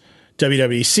announced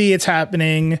WWDC. It's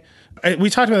happening. We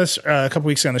talked about this a couple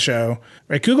weeks ago on the show.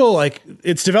 Right? Google,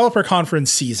 it's developer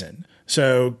conference season.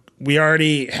 So we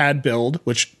already had Build,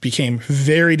 which became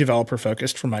very developer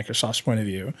focused from Microsoft's point of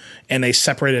view, and they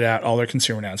separated out all their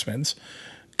consumer announcements.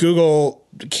 Google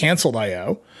canceled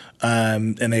I/O,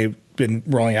 and they've been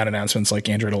rolling out announcements like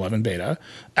Android 11 beta.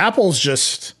 Apple's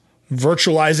just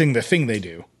virtualizing the thing they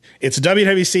do. It's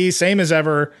WWDC, same as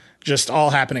ever, just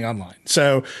all happening online.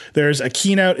 So there's a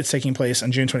keynote. It's taking place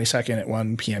on June 22nd at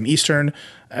 1 p.m. Eastern.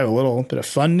 I have a little bit of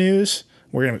fun news.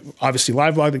 We're going to obviously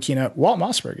live vlog the keynote. Walt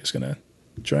Mossberg is going to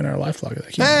join our live vlog of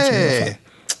the keynote. Hey,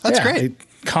 that's great. They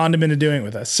conned him into doing it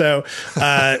with us. So,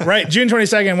 right, June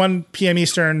 22nd, 1 p.m.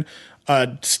 Eastern,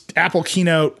 Apple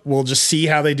keynote. We'll just see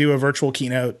how they do a virtual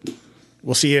keynote.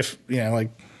 We'll see if,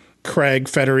 Craig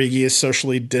Federighi is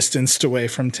socially distanced away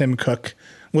from Tim Cook.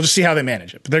 We'll just see how they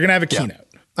manage it. But they're going to have a keynote.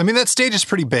 I mean, that stage is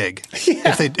pretty big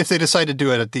if they decide to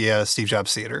do it at the Steve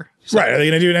Jobs Theater. So. Right. Are they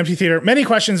going to do an empty theater? Many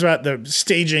questions about the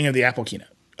staging of the Apple keynote.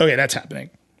 Okay, that's happening.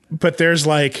 But there's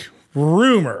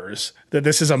rumors that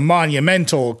this is a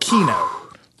monumental keynote.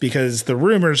 because the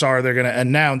rumors are they're going to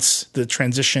announce the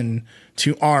transition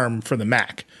to ARM for the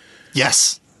Mac.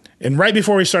 Yes. And right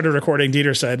before we started recording,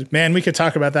 Dieter said, man, we could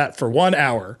talk about that for 1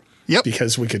 hour. Yep.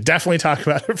 Because we could definitely talk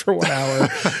about it for 1 hour.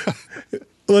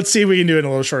 Let's see if we can do it in a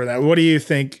little shorter than that. What do you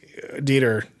think,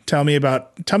 Dieter? Tell me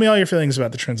all your feelings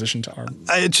about the transition to ARM.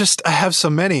 I have so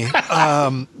many.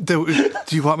 Do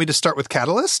you want me to start with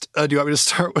Catalyst? Do you want me to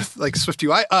start with like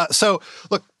SwiftUI? So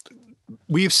look,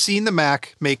 we've seen the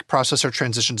Mac make processor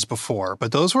transitions before,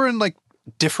 but those were in like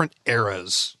different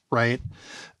eras, right?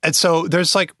 And so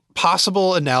there's like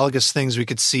possible analogous things we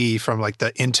could see from like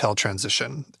the Intel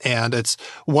transition. And it's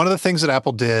one of the things that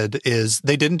Apple did is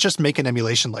they didn't just make an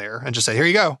emulation layer and just say, here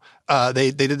you go.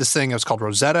 They did this thing. It was called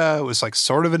Rosetta. It was like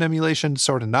sort of an emulation,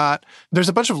 sort of not. There's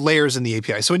a bunch of layers in the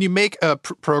API. So when you make a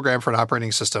program for an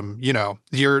operating system,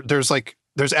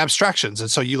 there's abstractions. And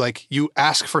so you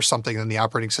ask for something and the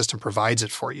operating system provides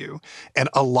it for you. And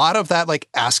a lot of that like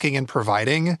asking and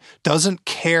providing doesn't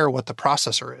care what the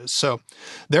processor is. So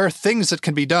there are things that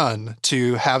can be done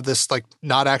to have this like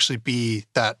not actually be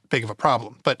that big of a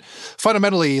problem. But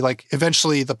fundamentally, like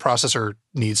eventually the processor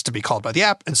needs to be called by the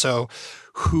app. And so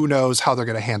who knows how they're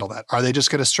going to handle that? Are they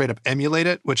just going to straight up emulate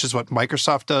it, which is what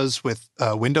Microsoft does with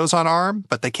Windows on ARM,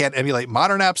 but they can't emulate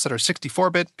modern apps that are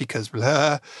 64-bit because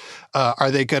blah.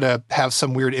 Are they going to have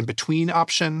some weird in-between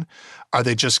option? Are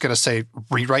they just going to say,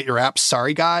 rewrite your app?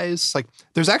 Sorry, guys. Like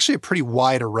there's actually a pretty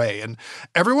wide array. And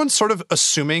everyone's sort of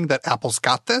assuming that Apple's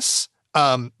got this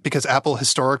because Apple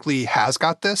historically has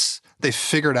got this. They've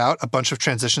figured out a bunch of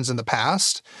transitions in the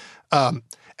past.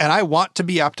 And I want to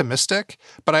be optimistic,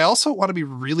 but I also want to be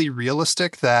really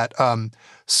realistic that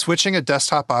switching a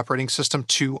desktop operating system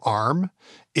to ARM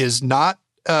is not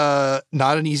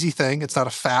an easy thing. It's not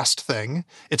a fast thing.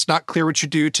 It's not clear what you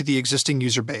do to the existing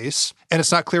user base, and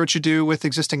it's not clear what you do with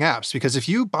existing apps. Because if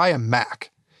you buy a Mac,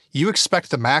 you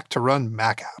expect the Mac to run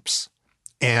Mac apps.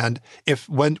 And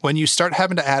when you start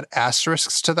having to add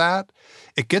asterisks to that,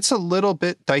 it gets a little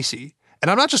bit dicey. And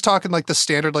I'm not just talking like the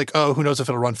standard, like, oh, who knows if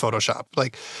it'll run Photoshop.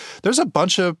 Like, there's a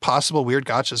bunch of possible weird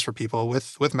gotchas for people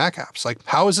with Mac apps. Like,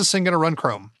 how is this thing going to run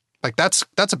Chrome? Like, that's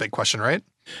a big question, right?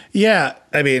 Yeah.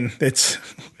 I mean,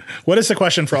 what is the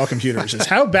question for all computers is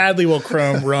how badly will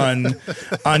Chrome run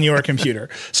on your computer?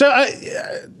 So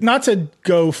not to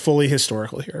go fully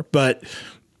historical here, but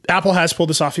Apple has pulled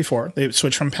this off before. They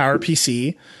switched from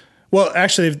PowerPC. Well,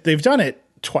 actually, they've done it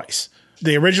twice.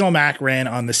 The original Mac ran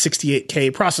on the 68K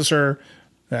processor.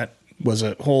 That was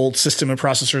a whole system of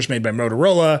processors made by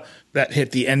Motorola that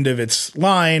hit the end of its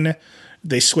line.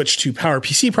 They switched to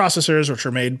PowerPC processors, which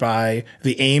are made by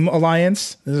the AIM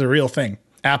Alliance. This is a real thing.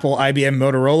 Apple, IBM,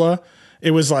 Motorola.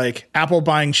 It was like Apple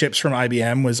buying chips from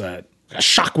IBM was a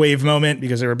shockwave moment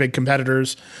because they were big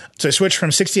competitors. So they switched from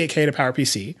 68K to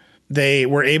PowerPC. They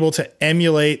were able to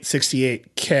emulate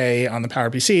 68K on the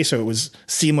PowerPC, so it was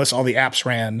seamless. All the apps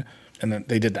ran. And then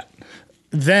they did that.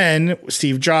 Then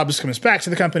Steve Jobs comes back to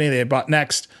the company they had bought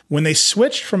Next. When they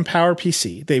switched from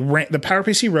PowerPC, the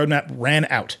PowerPC roadmap ran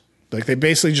out. Like they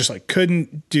basically just like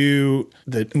couldn't do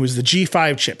it was the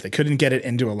G5 chip. They couldn't get it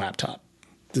into a laptop.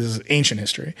 This is ancient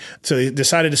history. So they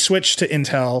decided to switch to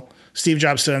Intel. Steve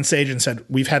Jobs stood on stage and said,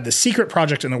 we've had this secret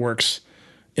project in the works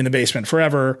in the basement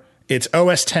forever. It's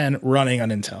OS X running on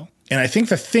Intel. And I think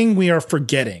the thing we are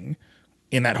forgetting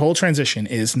in that whole transition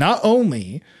is not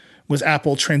only was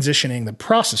Apple transitioning the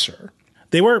processor,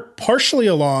 they were partially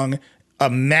along a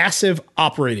massive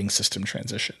operating system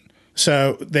transition.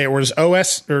 So there was I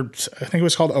think it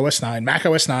was called OS 9, Mac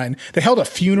OS 9. They held a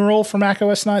funeral for Mac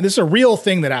OS 9. This is a real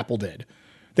thing that Apple did.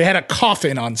 They had a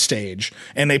coffin on stage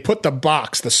and they put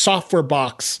the software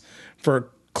box for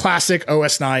classic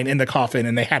OS 9 in the coffin,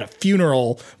 and they had a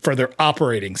funeral for their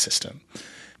operating system.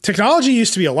 Technology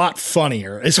used to be a lot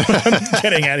funnier is what I'm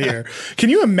getting at here. Can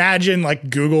you imagine like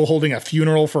Google holding a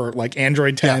funeral for like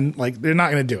Android 10? Yeah. Like they're not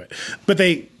going to do it. But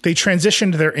they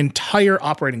transitioned their entire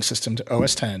operating system to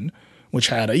OS 10, which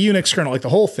had a Unix kernel, like the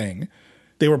whole thing.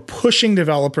 They were pushing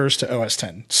developers to OS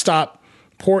 10. Stop,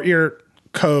 port your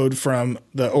code from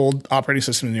the old operating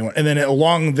system to the new one. And then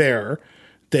along there,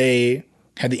 they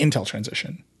had the Intel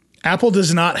transition. Apple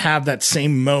does not have that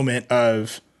same moment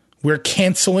of we're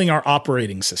canceling our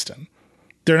operating system.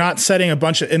 They're not setting a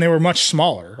bunch of, and they were much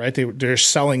smaller, right? They're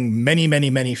selling many, many,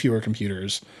 many fewer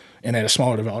computers and at a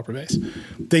smaller developer base.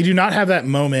 They do not have that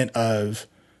moment of,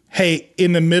 hey,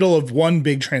 in the middle of one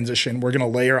big transition, we're going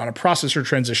to layer on a processor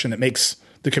transition that makes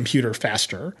the computer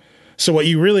faster. So what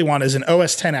you really want is an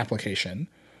OS X application.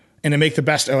 And to make the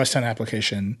best OS X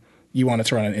application, you want it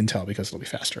to run on Intel because it'll be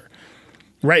faster.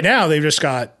 Right now, they've just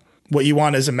got what you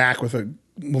want is a Mac with a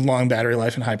long battery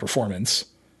life and high performance,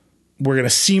 we're going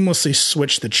to seamlessly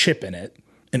switch the chip in it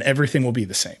and everything will be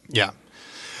the same. Yeah.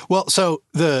 Well, so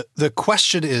the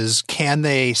question is, can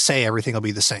they say everything will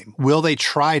be the same? Will they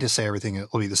try to say everything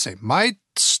will be the same? My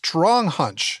strong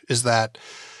hunch is that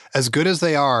as good as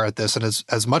they are at this and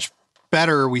as much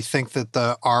better we think that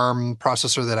the ARM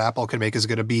processor that Apple can make is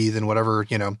going to be than whatever,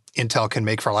 Intel can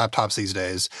make for laptops these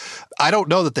days. I don't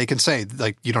know that they can say,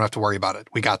 like, you don't have to worry about it.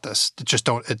 We got this. It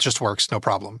just works. No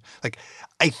problem. Like,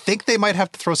 I think they might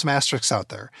have to throw some asterisks out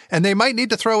there, and they might need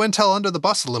to throw Intel under the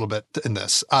bus a little bit in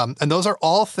this. And those are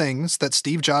all things that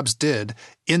Steve Jobs did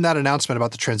in that announcement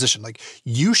about the transition. Like,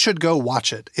 you should go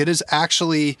watch it. It is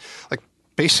actually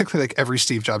basically like every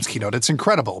Steve Jobs keynote. It's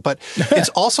incredible, but it's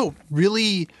also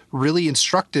really, really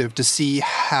instructive to see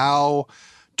how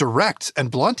direct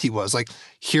and blunt he was. Like,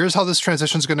 here's how this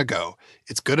transition is going to go.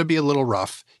 It's going to be a little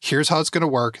rough. Here's how it's going to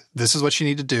work. This is what you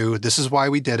need to do. This is why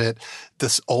we did it.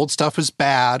 This old stuff is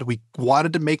bad. We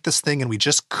wanted to make this thing and we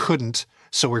just couldn't.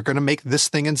 So we're going to make this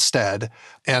thing instead.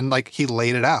 And he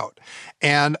laid it out.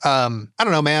 And I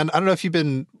don't know, man. I don't know if you've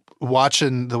been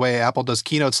watching the way Apple does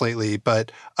keynotes lately,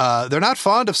 but they're not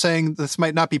fond of saying this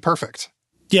might not be perfect.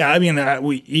 Yeah, I mean,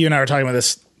 you and I were talking about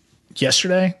this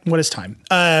yesterday. What is time?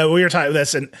 We were talking about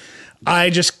this, and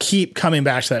I just keep coming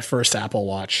back to that first Apple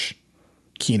Watch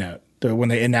keynote, when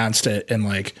they announced it,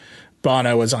 and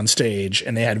Bono was on stage,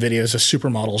 and they had videos of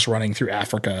supermodels running through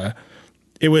Africa.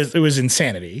 It was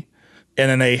insanity,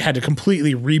 and then they had to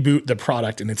completely reboot the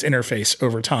product and its interface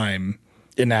over time.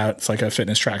 And now it's like a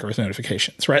fitness tracker with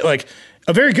notifications, right? Like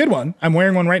a very good one. I'm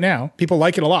wearing one right now. People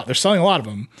like it a lot. They're selling a lot of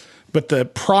them. But the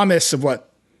promise of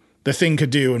what the thing could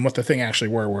do and what the thing actually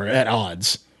were at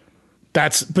odds.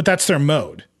 That's their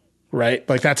mode, right?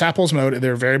 Like that's Apple's mode.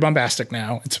 They're very bombastic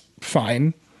now. It's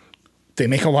fine. They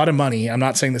make a lot of money. I'm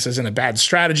not saying this isn't a bad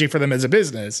strategy for them as a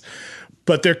business,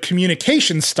 but their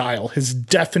communication style has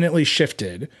definitely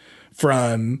shifted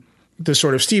from the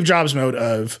sort of Steve Jobs mode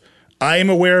of, I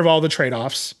am aware of all the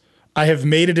trade-offs. I have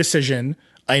made a decision.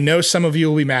 I know some of you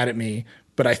will be mad at me,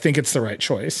 but I think it's the right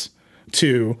choice,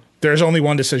 to there's only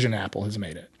one decision, Apple has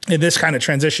made it. And this kind of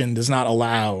transition does not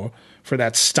allow for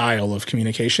that style of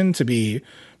communication to be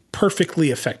perfectly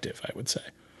effective, I would say.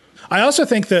 I also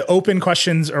think the open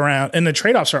questions around, and the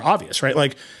trade-offs are obvious, right?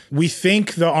 Like we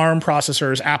think the ARM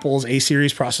processors, Apple's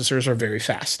A-series processors are very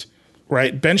fast,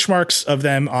 right? Benchmarks of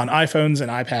them on iPhones and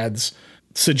iPads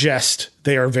suggest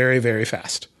they are very, very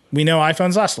fast. We know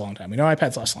iPhones last a long time. We know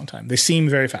iPads last a long time. They seem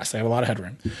very fast. They have a lot of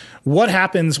headroom. What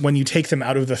happens when you take them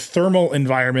out of the thermal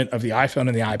environment of the iPhone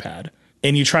and the iPad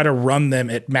and you try to run them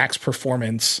at max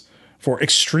performance for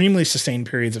extremely sustained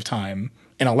periods of time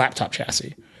in a laptop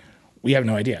chassis? We have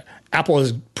no idea. Apple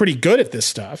is pretty good at this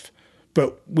stuff,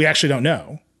 but we actually don't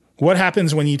know. What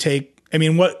happens when you take,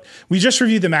 we just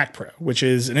reviewed the Mac Pro, which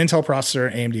is an Intel processor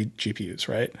and AMD GPUs,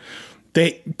 right?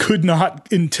 They could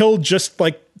not, until just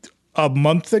a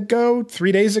month ago,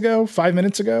 3 days ago, 5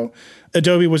 minutes ago,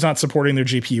 Adobe was not supporting their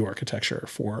GPU architecture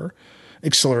for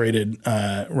accelerated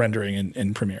rendering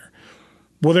in Premiere.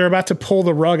 Well, they're about to pull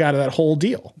the rug out of that whole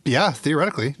deal. Yeah,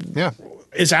 theoretically. Yeah.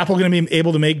 Is Apple going to be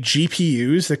able to make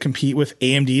GPUs that compete with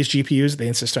AMD's GPUs that they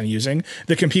insist on using,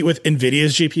 that compete with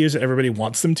NVIDIA's GPUs that everybody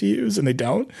wants them to use and they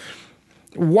don't?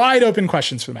 Wide open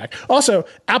questions for the Mac. Also,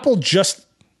 Apple just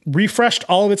refreshed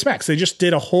all of its Macs. They just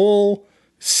did a whole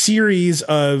series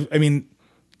of,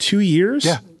 2 years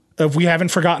of we haven't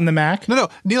forgotten the Mac. No,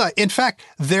 Neela, in fact,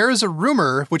 there is a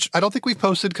rumor, which I don't think we've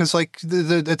posted because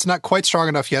it's not quite strong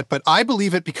enough yet, but I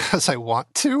believe it because I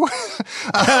want to,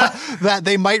 that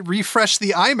they might refresh the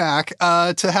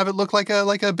iMac to have it look like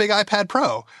a big iPad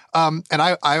Pro. And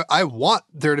I want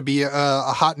there to be a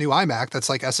hot new iMac that's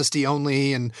like SSD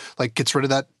only and gets rid of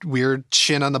that weird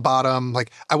chin on the bottom.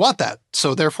 I want that.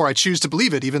 So therefore I choose to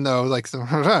believe it, even though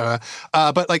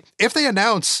but if they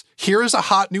announce here is a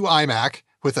hot new iMac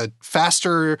with a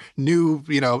faster new,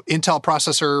 Intel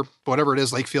processor, whatever it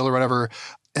is, Lakefield or whatever.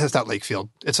 It's not Lakefield.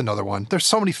 It's another one. There's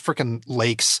so many freaking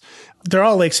lakes. They're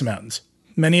all lakes and mountains.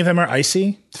 Many of them are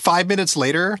icy. 5 minutes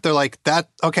later, they're like, that,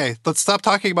 okay, let's stop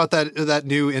talking about that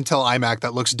new Intel iMac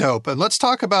that looks dope. And let's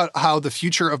talk about how the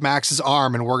future of Macs is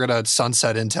ARM and we're going to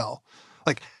sunset Intel.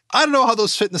 I don't know how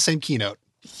those fit in the same keynote.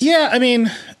 Yeah,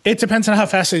 it depends on how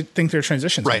fast they think their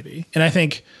transitions will be. And I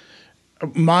think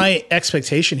my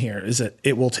expectation here is that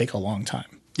it will take a long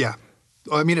time. Yeah.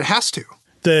 It has to.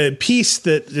 The piece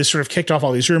that just sort of kicked off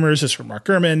all these rumors is from Mark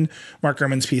Gurman. Mark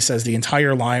Gurman's piece says the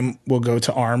entire line will go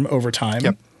to ARM over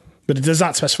time, but it does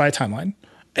not specify a timeline.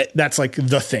 That's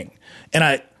the thing.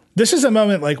 And this is a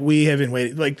moment we have been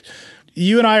waiting.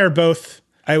 You and I are both,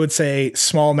 I would say,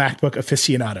 small MacBook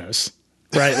aficionados,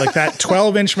 right? Like that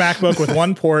 12-inch MacBook with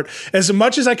one port. As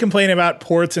much as I complain about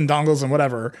ports and dongles and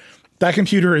whatever, that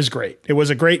computer is great. It was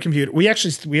a great computer. We have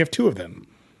two of them.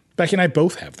 Becky and I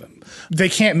both have them. They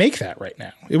can't make that right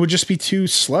now. It would just be too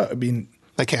slow. I mean,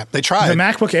 they can't. They tried. The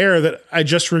MacBook Air that I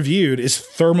just reviewed is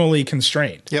thermally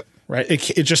constrained. Yep. Right.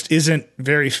 It just isn't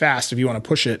very fast if you want to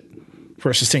push it for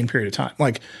a sustained period of time.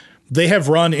 Like, they have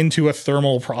run into a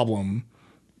thermal problem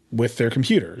with their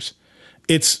computers.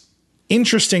 It's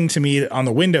interesting to me that on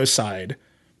the Windows side,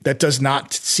 that does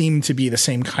not seem to be the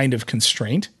same kind of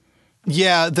constraint.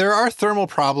 Yeah, there are thermal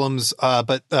problems,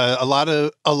 but a lot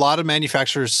of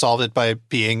manufacturers solve it by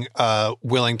being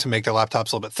willing to make their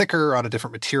laptops a little bit thicker out of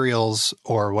different materials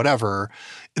or whatever.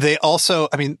 They also,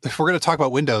 I mean, if we're going to talk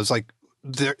about Windows, like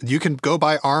you can go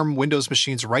buy ARM Windows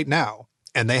machines right now,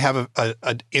 and they have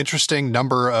an interesting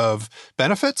number of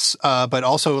benefits, but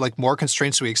also like more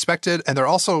constraints than we expected. And they're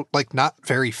also like not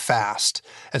very fast.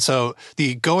 And so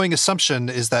the going assumption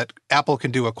is that Apple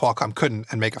can do what Qualcomm couldn't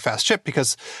and make a fast chip,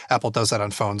 because Apple does that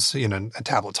on phones, and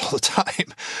tablets all the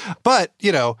time. But,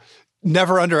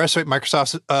 never underestimate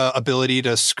Microsoft's ability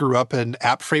to screw up an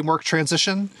app framework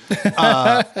transition.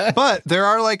 But there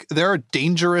are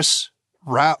dangerous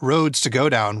roads to go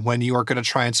down when you are going to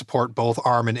try and support both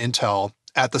ARM and Intel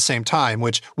at the same time,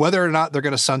 which whether or not they're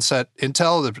going to sunset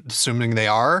Intel, assuming they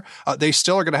are, they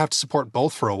still are going to have to support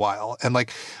both for a while. And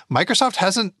Microsoft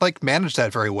hasn't managed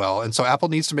that very well. And so Apple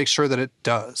needs to make sure that it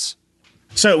does.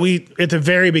 So at the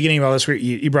very beginning of all this,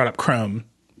 you brought up Chrome,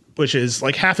 which is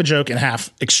like half a joke and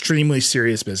half extremely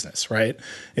serious business, right?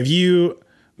 If you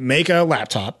make a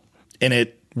laptop and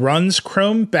it runs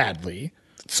Chrome badly,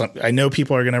 I know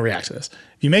people are going to react to this.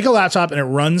 If you make a laptop and it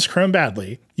runs Chrome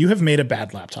badly, you have made a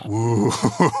bad laptop.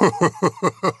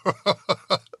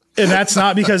 And that's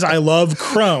not because I love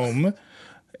Chrome.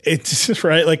 It's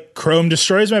right. Like, Chrome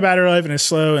destroys my battery life and is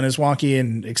slow and is wonky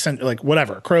and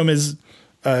whatever. Chrome is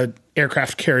an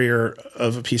aircraft carrier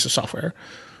of a piece of software.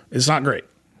 It's not great,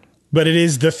 but it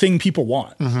is the thing people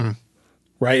want. Mm-hmm.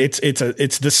 Right.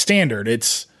 It's the standard.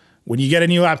 It's, when you get a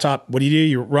new laptop, what do?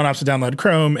 You run off to download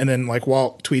Chrome, and then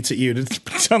Walt tweets at you to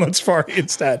download Safari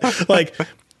instead.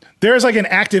 There's an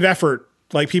active effort,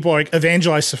 people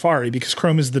evangelize Safari because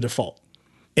Chrome is the default.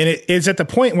 And it is at the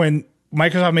point when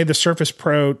Microsoft made the Surface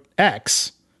Pro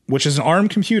X, which is an ARM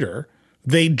computer,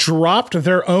 they dropped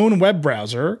their own web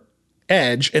browser,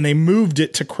 Edge, and they moved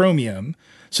it to Chromium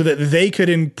so that they could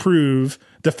improve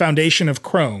the foundation of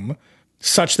Chrome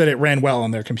such that it ran well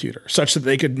on their computer, such that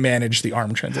they could manage the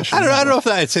ARM transition. I don't know if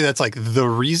I'd say that's the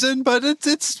reason, but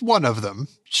it's one of them.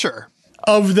 Sure.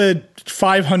 Of the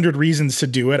 500 reasons to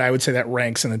do it, I would say that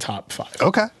ranks in the top 5.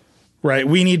 Okay. Right.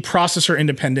 We need processor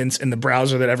independence, and the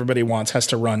browser that everybody wants has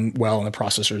to run well in the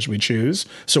processors we choose.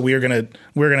 So we're going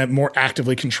to more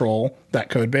actively control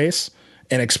that code base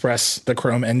and express the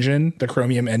Chrome engine, the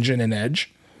Chromium engine in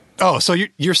Edge. Oh, so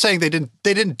you're saying they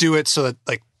didn't do it so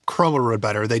that Chrome will run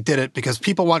better. They did it because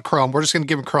people want Chrome. We're just going to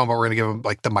give them Chrome, but we're going to give them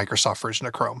the Microsoft version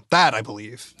of Chrome. That, I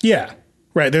believe. Yeah.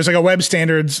 Right. There's a web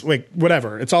standards,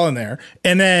 whatever. It's all in there.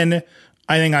 And then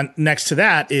I think next to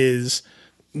that is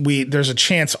there's a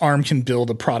chance ARM can build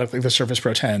a product like the Surface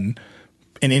Pro 10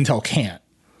 and Intel can't.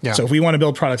 Yeah. So if we want to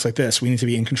build products like this, we need to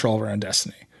be in control of our own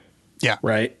destiny. Yeah.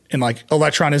 Right. And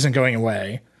Electron isn't going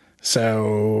away.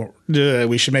 So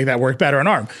we should make that work better on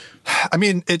ARM. I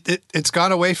mean, it's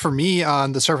gone away for me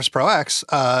on the Surface Pro X.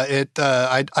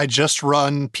 I just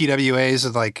run PWAs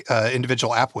of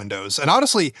individual app windows, and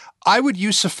honestly, I would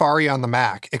use Safari on the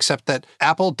Mac, except that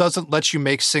Apple doesn't let you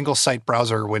make single site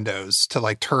browser windows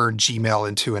to turn Gmail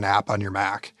into an app on your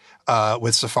Mac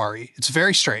with Safari. It's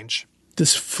very strange.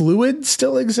 Does Fluid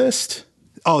still exist?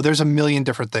 Oh, there's a million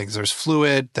different things. There's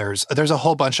Fluid. There's a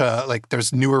whole bunch of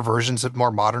there's newer versions of more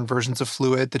modern versions of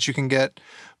Fluid that you can get,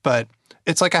 but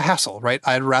it's a hassle, right?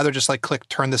 I'd rather just click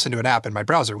turn this into an app in my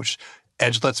browser, which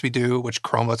Edge lets me do, which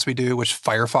Chrome lets me do, which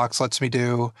Firefox lets me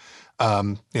do,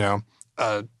 go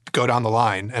down the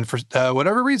line. And for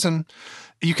whatever reason,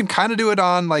 you can kind of do it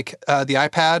on the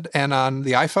iPad and on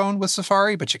the iPhone with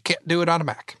Safari, but you can't do it on a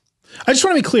Mac. I just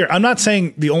want to be clear. I'm not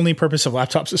saying the only purpose of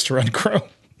laptops is to run Chrome.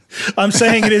 I'm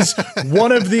saying it is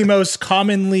one of the most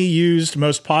commonly used,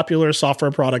 most popular software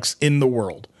products in the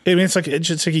world. I mean, it's like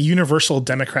a universal,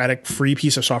 democratic, free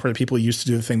piece of software that people use to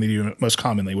do the thing they do most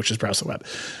commonly, which is browse the web.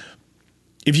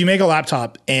 If you make a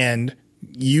laptop and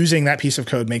using that piece of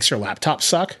code makes your laptop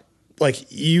suck,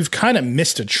 you've kind of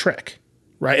missed a trick,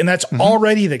 right? And that's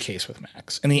already the case with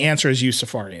Macs. And the answer is use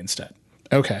Safari instead.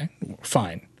 Okay,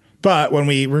 fine. But when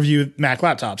we review Mac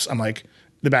laptops, I'm like,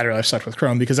 the battery life sucked with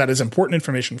Chrome because that is important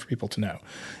information for people to know.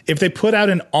 If they put out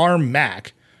an ARM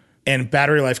Mac and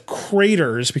battery life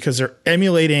craters because they're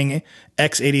emulating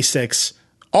x86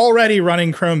 already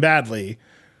running Chrome badly,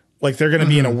 like they're going to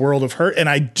be in a world of hurt. And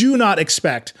I do not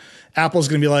expect Apple's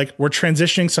going to be like, we're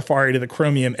transitioning Safari to the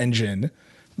Chromium engine.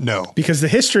 No. Because the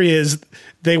history is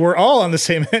they were all on the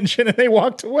same engine and they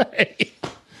walked away.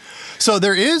 So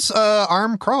there is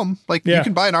ARM Chrome. Like you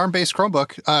can buy an ARM-based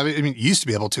Chromebook. I mean, you used to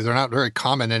be able to. They're not very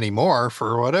common anymore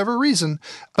for whatever reason.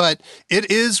 But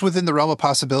it is within the realm of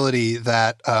possibility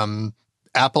that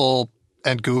Apple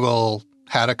and Google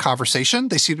had a conversation.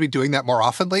 They seem to be doing that more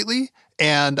often lately.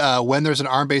 And when there's an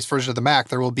ARM-based version of the Mac,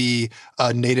 there will be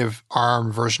a native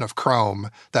ARM version of Chrome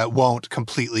that won't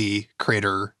completely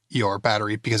crater your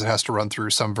battery because it has to run through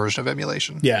some version of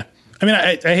emulation. Yeah. I mean,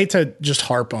 I hate to just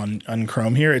harp on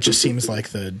Chrome here. It just seems like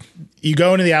you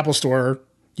go into the Apple store,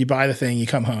 you buy the thing, you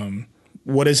come home.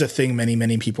 What is a thing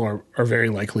many people are very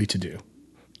likely to do,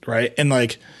 right? And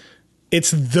like,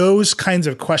 it's those kinds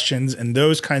of questions and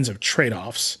those kinds of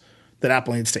trade-offs that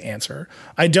Apple needs to answer.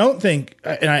 I don't think,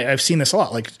 and I've seen this a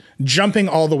lot, like jumping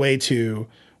all the way to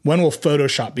when will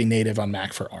Photoshop be native on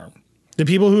Mac for ARM? The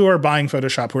people who are buying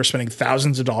Photoshop, who are spending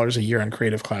thousands of dollars a year on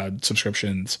Creative Cloud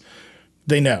subscriptions,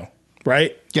 they know,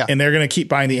 right? Yeah. And they're going to keep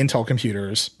buying the Intel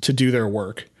computers to do their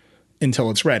work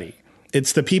until it's ready.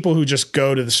 It's the people who just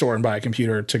go to the store and buy a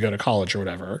computer to go to college or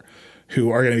whatever who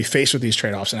are going to be faced with these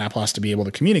trade-offs, and Apple has to be able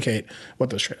to communicate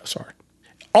what those trade-offs are.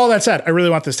 All that said, I really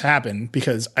want this to happen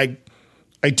because I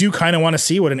do kind of want to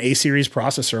see what an A-series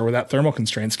processor without thermal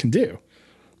constraints can do.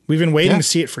 We've been waiting to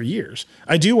see it for years.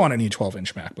 I do want a new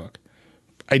 12-inch MacBook.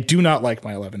 I do not like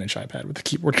my 11-inch iPad with the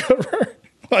keyboard cover.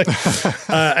 Like,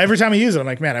 every time I use it, I'm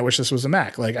like, man, I wish this was a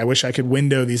Mac. Like, I wish I could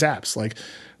window these apps. Like,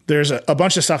 there's a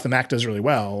bunch of stuff the Mac does really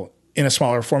well in a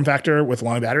smaller form factor with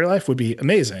long battery life would be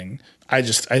amazing. I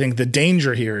think the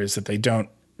danger here is that they don't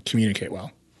communicate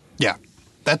well. Yeah.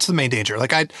 That's the main danger.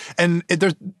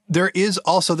 There is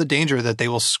also the danger that they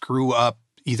will screw up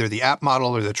either the app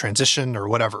model or the transition or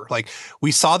whatever. Like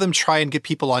we saw them try and get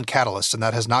people on Catalyst and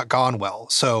that has not gone well.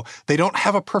 So they don't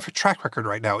have a perfect track record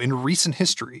right now in recent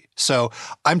history. So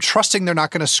I'm trusting they're not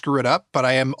going to screw it up, but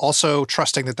I am also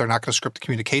trusting that they're not going to screw up the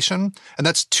communication. And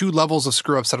that's two levels of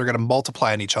screw ups that are going to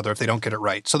multiply on each other if they don't get it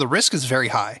right. So the risk is very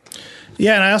high.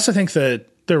 Yeah. And I also think that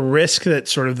the risk that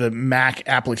sort of the Mac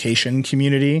application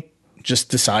community just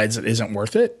decides it isn't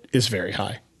worth it is very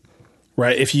high,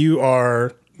 right? If you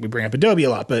are, we bring up Adobe a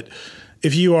lot, but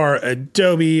if you are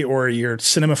Adobe or your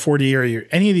Cinema 4D or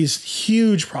any of these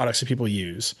huge products that people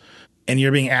use, and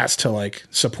you're being asked to like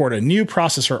support a new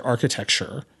processor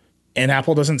architecture, and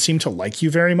Apple doesn't seem to like you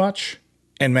very much,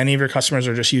 and many of your customers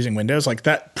are just using Windows, like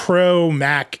that pro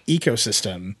Mac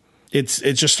ecosystem, it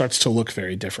just starts to look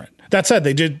very different. That said,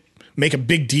 they did make a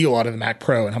big deal out of the Mac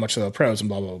Pro and how much of the pros and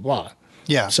blah, blah, blah, blah.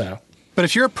 Yeah. So. But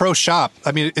if you're a pro shop,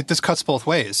 I mean, this cuts both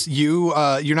ways.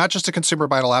 You're not just a consumer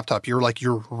buying a laptop.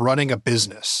 You're running a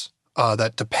business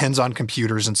that depends on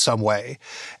computers in some way.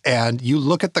 And you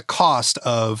look at the cost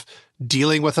of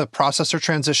dealing with a processor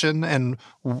transition and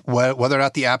whether or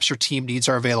not the apps your team needs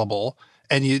are available.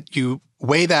 And you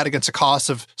weigh that against the cost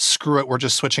of screw it, we're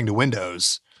just switching to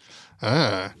Windows.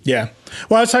 Yeah.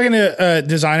 Well, I was talking to a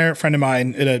designer friend of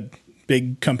mine at a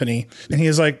big company, and he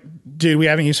was like, dude, we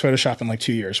haven't used Photoshop in like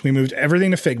 2 years. We moved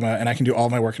everything to Figma and I can do all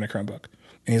my work in a Chromebook.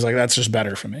 And he's like, that's just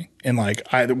better for me. And like,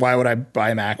 why would I buy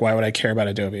a Mac? Why would I care about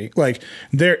Adobe? Like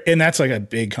and that's like a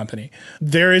big company.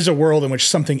 There is a world in which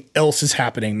something else is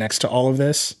happening next to all of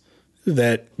this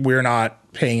that we're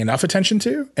not paying enough attention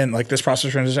to. And like this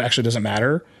processor transition actually doesn't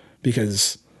matter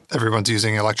because everyone's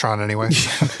using Electron anyway.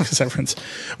 Because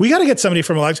we got to get somebody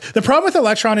from Electron. The problem with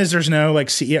Electron is there's no like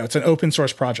CEO. It's an open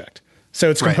source project. So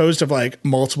it's composed of like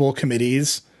multiple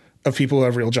committees of people who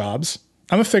have real jobs.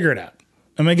 I'm going to figure it out.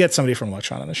 I'm going to get somebody from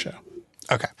Electron on the show.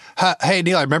 Okay. Hey,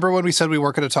 Neil, I remember when we said we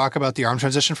weren't going to talk about the ARM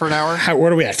transition for an hour?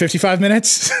 Where are we at? 55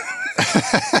 minutes?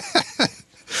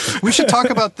 We should talk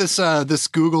about this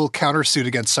Google countersuit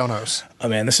against Sonos. Oh,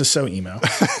 man, this is so emo.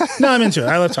 No, I'm into it.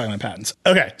 I love talking about patents.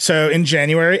 Okay, so in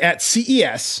January at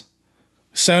CES,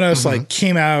 Sonos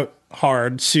came out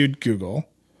hard, sued Google.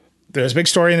 There's a big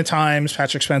story in the Times.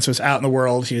 Patrick Spence was out in the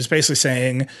world. He was basically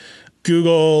saying,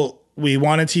 Google, we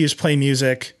wanted to use Play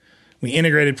Music. We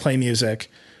integrated Play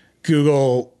Music.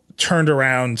 Google turned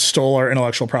around, stole our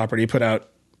intellectual property, put out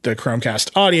the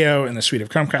Chromecast audio and the suite of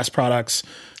Chromecast products.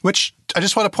 Which I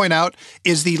just want to point out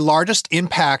is the largest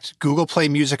impact Google Play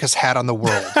Music has had on the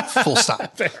world. Full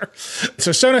stop. Fair.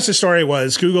 So Sonos' story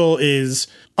was Google is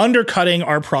undercutting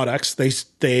our products.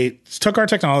 They took our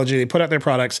technology, they put out their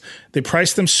products, they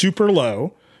priced them super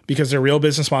low because their real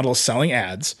business model is selling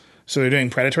ads. So they're doing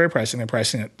predatory pricing. They're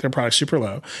pricing their product super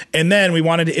low. And then we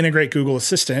wanted to integrate Google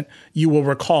Assistant. You will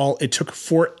recall it took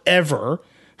forever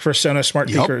for Sonos smart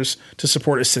speakers to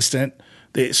support Assistant.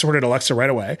 They supported Alexa right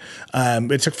away.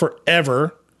 It took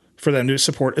forever for them to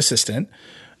support Assistant.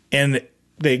 And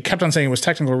they kept on saying it was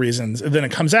technical reasons. And then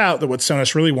it comes out that what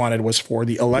Sonos really wanted was for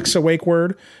the Alexa wake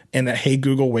word and the Hey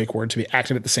Google wake word to be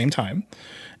active at the same time.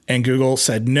 And Google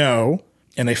said no.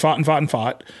 And they fought and fought and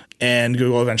fought. And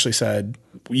Google eventually said,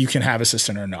 you can have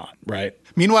Assistant or not, right?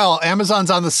 Meanwhile, Amazon's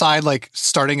on the side, like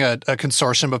starting a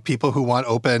consortium of people who want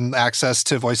open access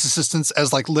to voice assistants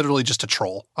as like literally just a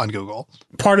troll on Google.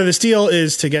 Part of this deal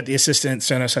is to get the Assistant.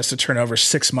 Sonos has to turn over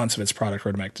 6 months of its product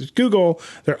roadmap to Google.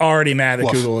 They're already mad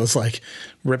that Google is like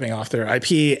ripping off their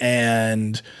IP,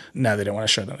 and now they don't want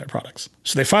to show them their products.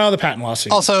 So they file the patent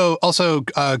lawsuit. Also,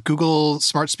 Google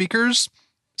smart speakers,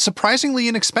 surprisingly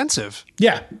inexpensive.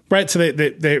 Yeah, right. So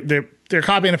they're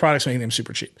copying the products, making them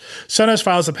super cheap. Sonos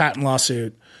files a patent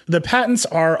lawsuit. The patents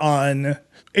are on,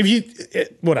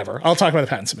 whatever. I'll talk about the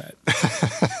patents in a minute.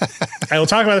 I will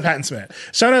talk about the patents in a minute.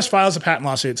 Sonos files the patent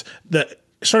lawsuits. The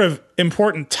sort of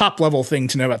important top level thing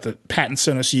to know about the patents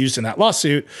Sonos used in that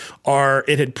lawsuit are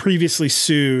it had previously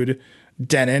sued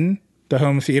Denon, the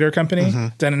home theater company. Mm-hmm.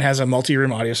 Denon has a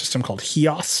multi-room audio system called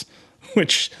HEOS,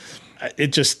 which it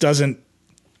just doesn't,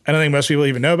 I don't think most people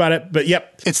even know about it, but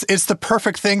yep. It's the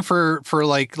perfect thing for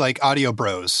like audio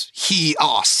bros.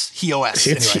 HEOS.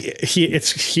 It's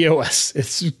HEOS.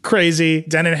 It's crazy.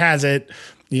 Denon has it.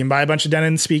 You can buy a bunch of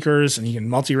Denon speakers and you can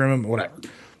multi-room them, whatever.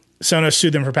 Sonos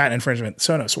sued them for patent infringement.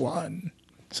 Sonos won.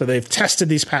 So they've tested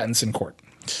these patents in court.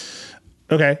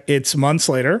 Okay, it's months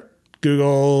later.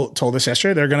 Google told us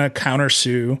yesterday they're going to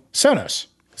countersue Sonos.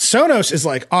 Sonos is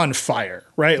like on fire,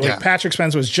 right? Like Patrick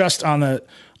Spence was just on the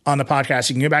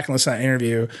podcast. You can go back and listen to that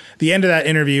interview. The end of that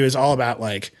interview is all about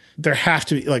like, there have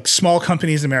to be like small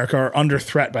companies in America are under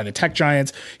threat by the tech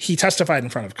giants. He testified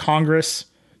in front of Congress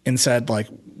and said like,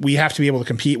 we have to be able to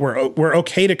compete. We're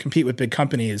okay to compete with big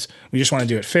companies. We just want to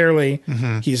do it fairly.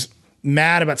 Mm-hmm. He's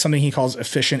mad about something he calls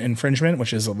efficient infringement,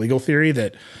 which is a legal theory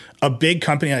that a big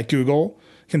company like Google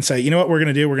can say, you know what we're going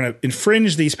to do? We're going to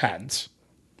infringe these patents.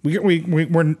 We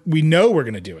know we're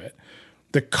going to do it.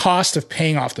 The cost of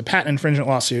paying off the patent infringement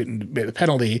lawsuit and the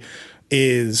penalty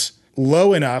is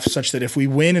low enough such that if we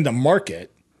win in the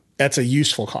market, that's a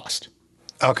useful cost.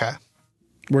 Okay.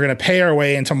 We're going to pay our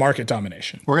way into market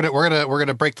domination. We're going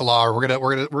to break the law. Or we're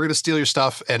going to steal your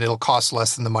stuff, and it'll cost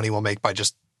less than the money we'll make by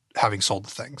just having sold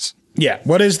the things. Yeah.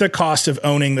 What is the cost of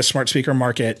owning the smart speaker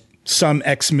market? Some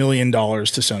X million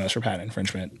dollars to Sonos for patent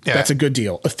infringement. Yeah. That's a good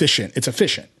deal. Efficient. It's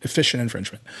efficient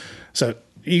infringement. So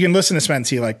you can listen to Spence.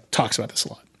 He like talks about this a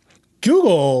lot.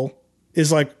 Google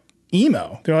is like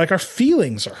emo. They're like, our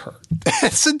feelings are hurt.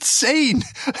 It's insane.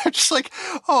 They're just like,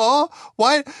 oh,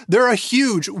 why? They're a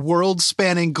huge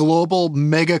world-spanning global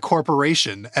mega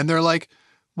corporation. And they're like,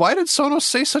 why did Sonos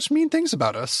say such mean things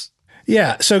about us?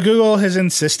 Yeah. So Google has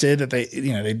insisted that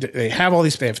they have all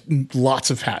these, they have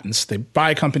lots of patents. They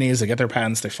buy companies, they get their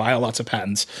patents, they file lots of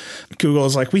patents. Google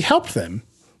is like, we helped them.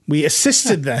 We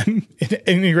assisted them in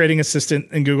integrating Assistant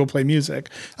in Google Play Music.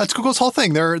 That's Google's whole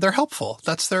thing. They're helpful.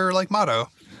 That's their like motto.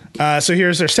 So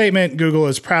here's their statement. Google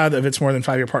is proud of its more than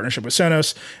 5-year partnership with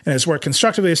Sonos and has worked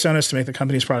constructively with Sonos to make the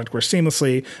company's product work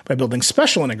seamlessly by building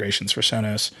special integrations for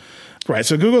Sonos. Right.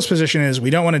 So Google's position is we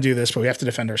don't want to do this, but we have to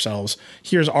defend ourselves.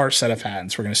 Here's our set of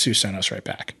patents. We're going to sue Sonos right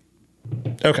back.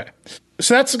 Okay.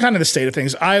 So that's kind of the state of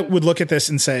things. I would look at this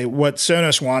and say what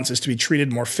Sonos wants is to be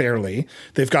treated more fairly.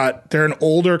 They're an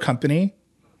older company.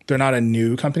 They're not a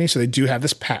new company. So they do have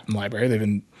this patent library. They've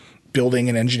been building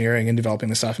and engineering and developing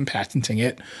the stuff and patenting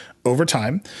it over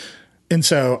time. And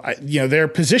so, their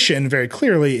position very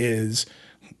clearly is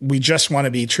we just want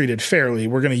to be treated fairly.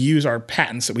 We're going to use our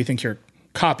patents that we think you're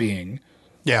copying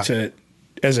as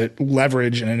a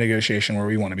leverage in a negotiation where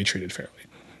we want to be treated fairly.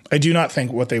 I do not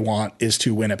think what they want is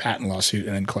to win a patent lawsuit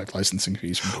and then collect licensing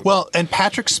fees from Google. Well, and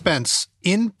Patrick Spence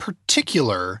in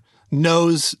particular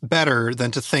knows better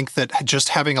than to think that just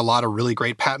having a lot of really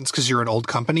great patents because you're an old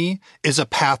company is a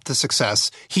path to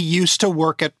success. He used to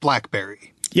work at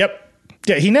BlackBerry. Yep.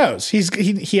 Yeah, he knows.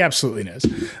 He absolutely knows.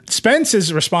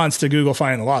 Spence's response to Google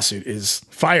filing the lawsuit is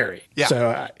fiery. Yeah.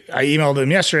 So I emailed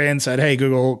him yesterday and said, hey,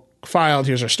 Google filed.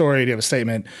 Here's our story. Do you have a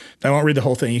statement? I won't read the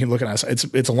whole thing. You can look at it.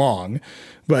 It's long,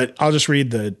 but I'll just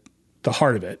read the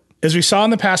heart of it. As we saw in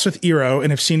the past with Eero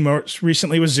and have seen most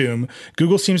recently with Zoom,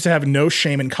 Google seems to have no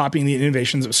shame in copying the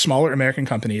innovations of smaller American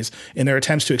companies in their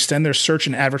attempts to extend their search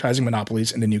and advertising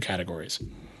monopolies into new categories.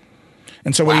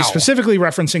 And so what he's specifically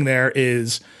referencing there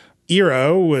is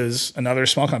Eero was another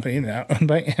small company now owned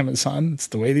by Amazon. It's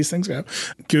the way these things go.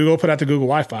 Google put out the Google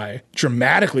Wi-Fi,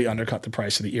 dramatically undercut the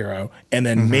price of the Eero, and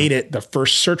then made it the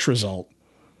first search result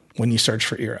when you search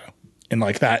for Eero. And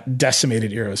like that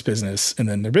decimated Eero's business. And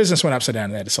then their business went upside down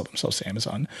and they had to sell themselves to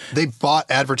Amazon. They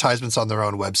bought advertisements on their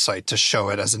own website to show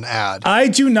it as an ad. I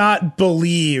do not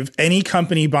believe any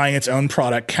company buying its own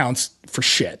product counts for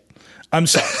shit. I'm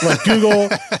sorry. Like Google,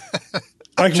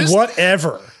 like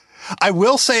whatever. I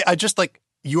will say,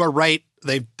 you are right.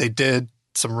 They did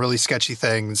some really sketchy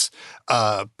things.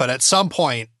 But at some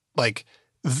point, like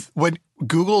when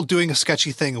Google doing a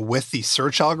sketchy thing with the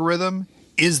search algorithm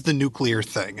is the nuclear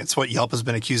thing. It's what Yelp has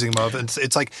been accusing them of. And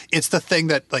it's like, it's the thing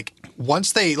that like,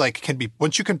 once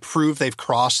you can prove they've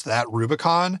crossed that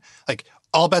Rubicon, like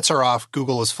all bets are off.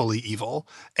 Google is fully evil.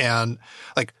 And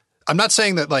like, I'm not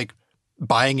saying that like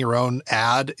buying your own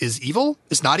ad is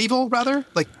not evil rather.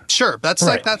 Like, sure. That's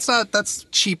right. That's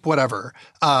cheap, whatever.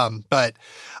 But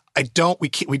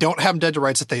we don't have them dead to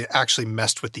rights that they actually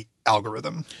messed with the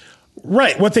algorithm.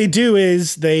 Right. What they do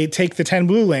is they take the 10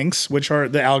 blue links, which are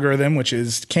the algorithm, which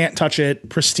is can't touch it,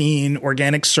 pristine,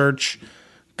 organic search,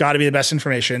 got to be the best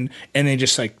information. And they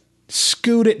just like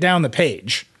scoot it down the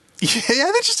page.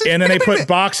 Yeah. And then they put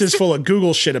boxes full of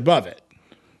Google shit above it.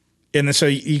 And then so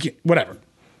you can, whatever.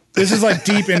 This is like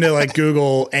deep into like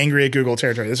Google, angry at Google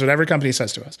territory. This is what every company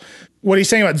says to us. What he's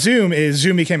saying about Zoom is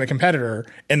Zoom became a competitor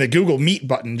and the Google Meet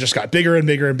button just got bigger and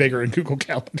bigger and bigger in Google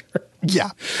Calendar.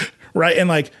 Yeah. Right. And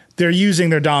like they're using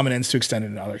their dominance to extend it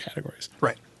into other categories.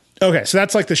 Right. Okay. So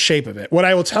that's like the shape of it. What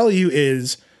I will tell you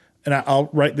is, and I'll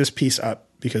write this piece up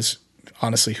because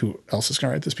honestly, who else is going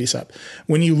to write this piece up?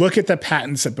 When you look at the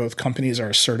patents that both companies are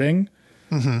asserting,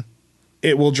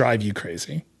 it will drive you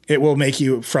crazy. It will make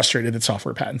you frustrated that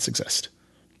software patents exist,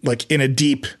 like in a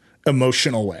deep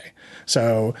emotional way.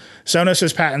 So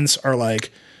Sonos's patents are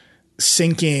like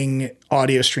syncing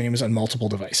audio streams on multiple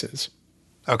devices.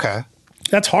 Okay.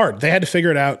 That's hard. They had to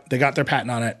figure it out. They got their patent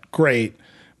on it. Great.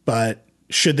 But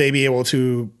should they be able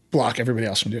to block everybody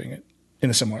else from doing it in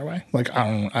a similar way? Like,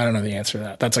 I don't know the answer to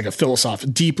that. That's like a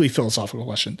deeply philosophical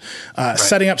question. Right.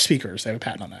 Setting up speakers. They have a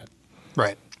patent on that.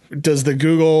 Right. Does the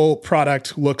Google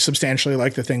product look substantially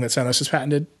like the thing that Sonos has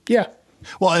patented? Yeah.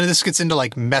 Well, and this gets into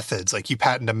like methods. Like you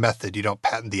patent a method, you don't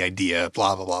patent the idea,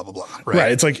 blah, blah, blah, blah, blah.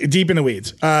 Right. It's like deep in the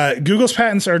weeds. Google's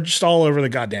patents are just all over the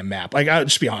goddamn map. Like, I'll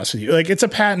just be honest with you. Like, it's a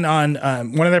patent on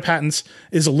one of their patents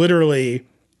is literally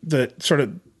the sort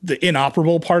of the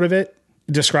inoperable part of it.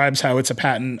 Describes how it's a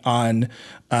patent on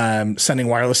sending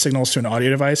wireless signals to an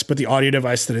audio device, but the audio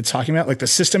device that it's talking about, like the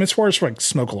system it's for, is for like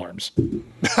smoke alarms.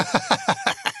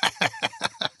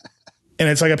 And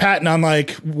it's like a patent on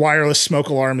like wireless smoke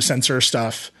alarm sensor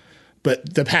stuff,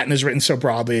 but the patent is written so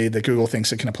broadly that Google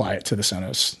thinks it can apply it to the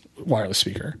Sonos wireless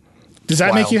speaker. Does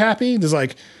that make you happy? Does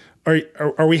like,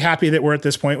 are we happy that we're at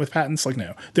this point with patents? Like,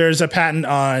 no. There's a patent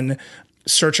on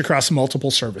search across multiple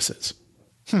services.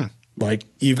 Like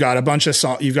you've got a bunch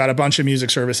of music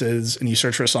services and you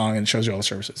search for a song and it shows you all the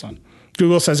services on.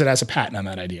 Google says it has a patent on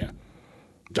that idea.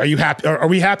 Are you happy? Are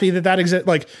we happy that exists?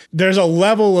 Like there's a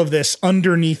level of this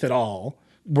underneath it all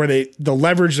where the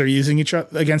leverage they're using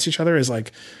against each other is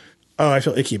like, oh, I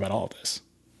feel icky about all of this.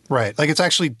 Right. Like it's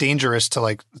actually dangerous to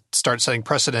like start setting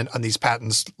precedent on these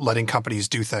patents, letting companies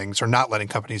do things or not letting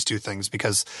companies do things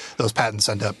because those patents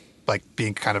end up like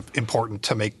being kind of important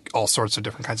to make all sorts of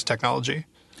different kinds of technology.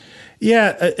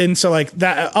 Yeah. And so like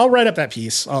that, I'll write up that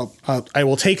piece. I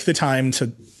will take the time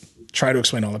to try to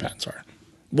explain all the patents are.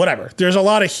 Whatever. There's a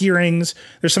lot of hearings.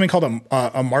 There's something called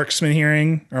a Marksman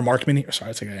hearing or Markman. Sorry,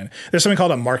 I'll take that in. There's something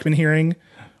called a Markman hearing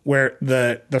where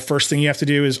the first thing you have to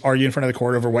do is argue in front of the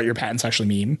court over what your patents actually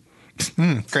mean.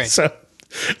 Great. So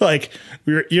like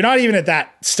you're not even at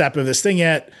that step of this thing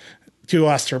yet. Google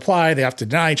has to reply. They have to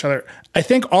deny each other. I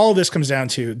think all of this comes down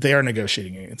to they are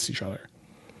negotiating against each other.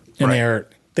 And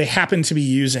they happen to be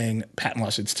using patent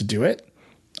lawsuits to do it.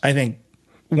 I think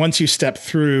once you step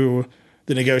through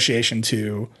the negotiation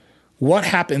to what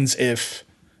happens if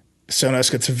Sonos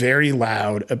gets very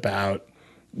loud about,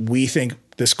 we think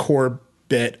this core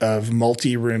bit of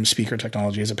multi-room speaker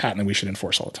technology is a patent that we should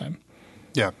enforce all the time.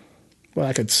 Yeah.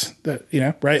 Well,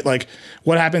 right? Like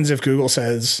what happens if Google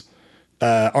says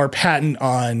our patent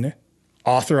on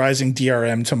authorizing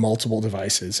DRM to multiple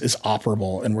devices is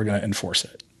operable and we're going to enforce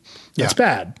it? That's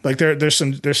bad. Like there's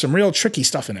some real tricky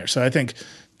stuff in there. So I think,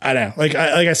 I don't know, like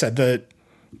I said,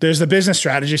 there's the business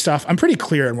strategy stuff. I'm pretty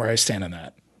clear on where I stand on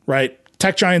that, right?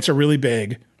 Tech giants are really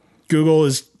big. Google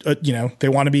is, they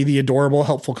want to be the adorable,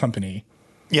 helpful company.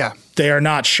 Yeah. They are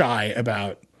not shy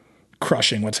about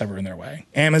crushing whatever in their way.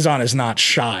 Amazon is not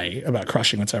shy about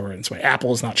crushing whatever in its way.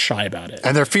 Apple is not shy about it.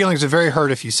 And their feelings are very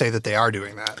hurt if you say that they are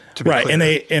doing that. To be right.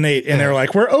 clear. And they're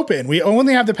like, we're open. We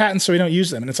only have the patents so we don't use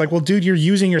them. And it's like, well, dude, you're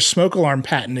using your smoke alarm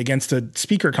patent against a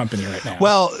speaker company right now.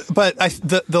 Well, but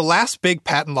the last big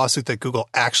patent lawsuit that Google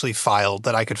actually filed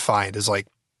that I could find is like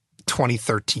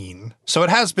 2013. So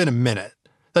it has been a minute.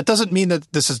 That doesn't mean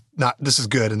that this is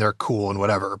good and they're cool and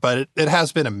whatever, but it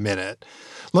has been a minute.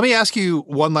 Let me ask you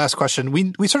one last question.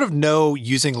 We sort of know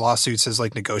using lawsuits as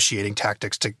like negotiating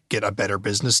tactics to get a better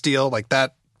business deal. Like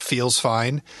that feels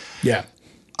fine. Yeah.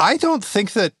 I don't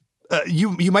think that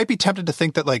you might be tempted to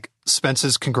think that like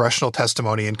Spence's congressional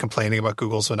testimony and complaining about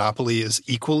Google's monopoly is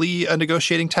equally a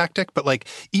negotiating tactic. But like,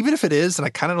 even if it is, and I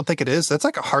kind of don't think it is, that's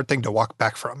like a hard thing to walk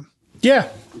back from. Yeah.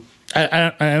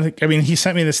 I mean, he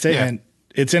sent me the statement. Yeah.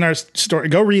 It's in our story.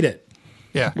 Go read it.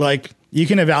 Yeah. Like, you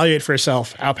can evaluate for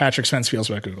yourself how Patrick Spence feels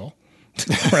about Google,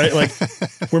 right? Like,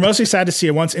 we're mostly sad to see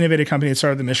a once innovative company that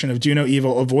started the mission of do no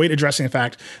evil, avoid addressing the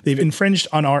fact they've infringed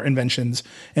on our inventions,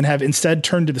 and have instead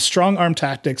turned to the strong arm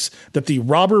tactics that the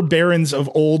robber barons of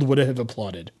old would have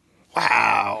applauded.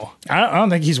 Wow. I don't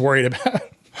think he's worried about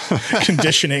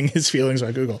conditioning his feelings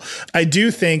about Google. I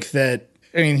do think that,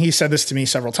 I mean, he said this to me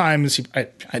several times.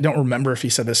 I don't remember if he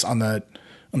said this on the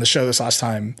show this last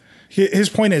time. His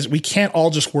point is we can't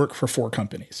all just work for 4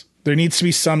 companies. There needs to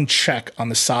be some check on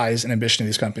the size and ambition of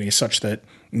these companies such that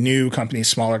new companies,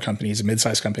 smaller companies,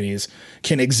 mid-sized companies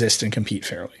can exist and compete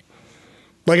fairly.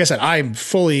 Like I said, I'm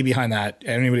fully behind that.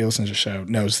 Anybody who listens to the show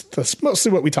knows that's mostly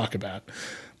what we talk about.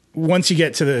 Once you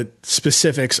get to the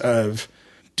specifics of,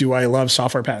 do I love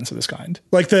software patents of this kind?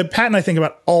 Like the patent I think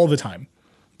about all the time,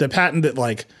 the patent that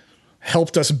like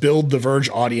helped us build the Verge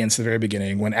audience at the very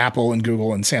beginning when Apple and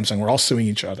Google and Samsung were all suing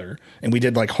each other. And we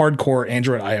did like hardcore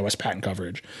Android, iOS patent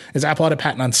coverage. Is Apple had a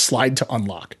patent on slide to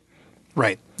unlock.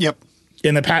 Right. Yep.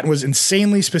 And the patent was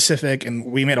insanely specific. And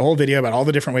we made a whole video about all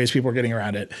the different ways people were getting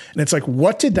around it. And it's like,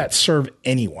 what did that serve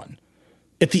anyone?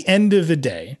 At the end of the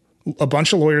day, a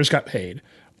bunch of lawyers got paid.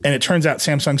 And it turns out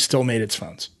Samsung still made its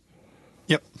phones.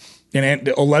 Yep. And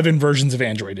 11 versions of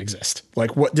Android exist.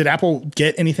 Like, what did Apple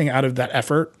get anything out of that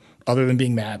effort? Other than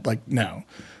being mad? Like, no.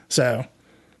 So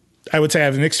I would say I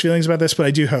have mixed feelings about this, but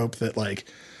I do hope that like,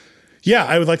 yeah,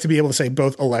 I would like to be able to say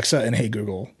both Alexa and Hey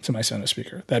Google to my Sonos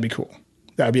speaker. That'd be cool.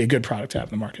 That would be a good product to have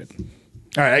in the market.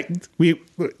 All right.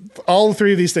 All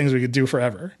 3 of these things we could do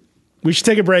forever. We should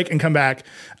take a break and come back.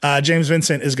 James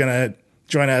Vincent is going to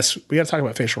join us. We got to talk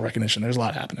about facial recognition. There's a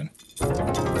lot happening.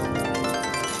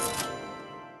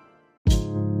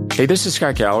 Hey, this is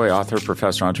Scott Galloway, author,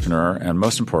 professor, entrepreneur, and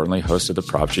most importantly, host of the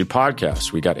Prop G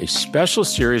podcast. We got a special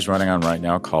series running on right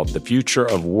now called The Future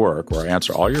of Work, where I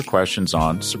answer all your questions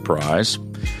on, surprise,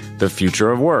 the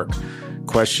future of work.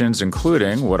 Questions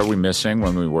including, what are we missing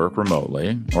when we work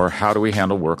remotely? Or how do we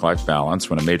handle work-life balance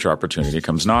when a major opportunity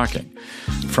comes knocking?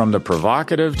 From the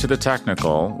provocative to the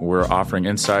technical, we're offering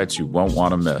insights you won't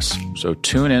want to miss. So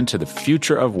tune in to The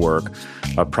Future of Work,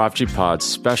 a Prop G Pod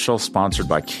special sponsored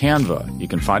by Canva. You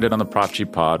can find it on the Prop G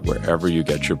Pod wherever you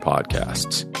get your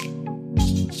podcasts.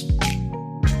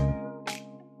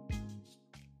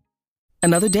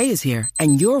 Another day is here,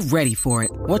 and you're ready for it.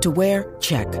 What to wear?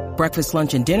 Check. Breakfast,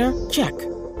 lunch, and dinner? Check.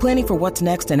 Planning for what's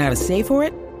next and how to save for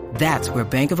it? That's where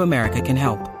Bank of America can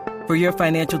help. For your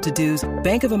financial to-dos,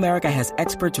 Bank of America has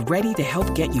experts ready to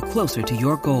help get you closer to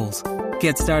your goals.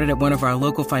 Get started at one of our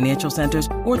local financial centers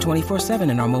or 24/7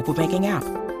 in our mobile banking app.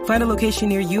 Find a location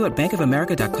near you at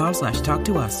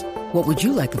bankofamerica.com/talktous. What would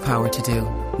you like the power to do?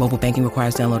 Mobile banking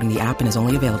requires downloading the app and is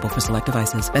only available for select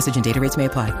devices. Message and data rates may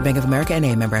apply. Bank of America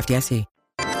NA, member FDIC.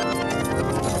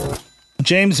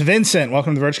 James Vincent,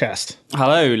 welcome to the Vergecast.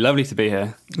 Hello, lovely to be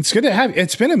here. It's good to have you.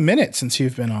 It's been a minute since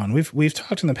you've been on. We've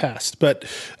talked in the past, but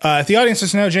if the audience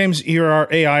doesn't know, James, you're our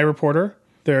AI reporter.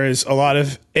 There is a lot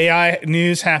of AI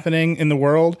news happening in the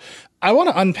world. I want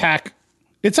to unpack.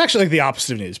 It's actually like the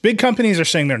opposite of news. Big companies are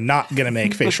saying they're not going to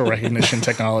make facial recognition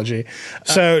technology.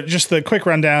 So just the quick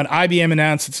rundown, IBM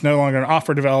announced it's no longer going to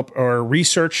offer, develop, or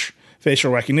research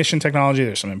facial recognition technology.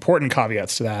 There's some important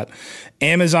caveats to that.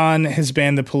 Amazon has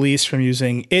banned the police from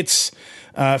using its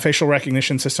facial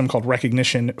recognition system called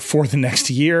Recognition for the next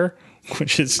year,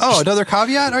 which is another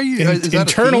caveat. Are you is that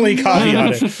internally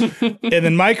caveated? And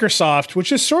then Microsoft, which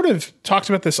has sort of talked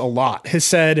about this a lot, has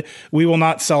said we will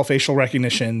not sell facial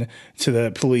recognition to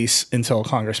the police until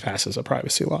Congress passes a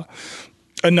privacy law.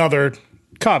 Another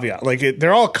caveat,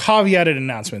 they're all caveated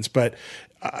announcements, but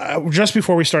just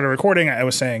before we started recording, I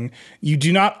was saying you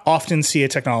do not often see a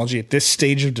technology at this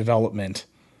stage of development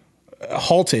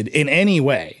halted in any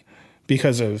way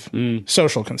because of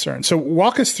social concern. So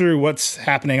walk us through what's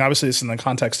happening. Obviously, this is in the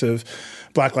context of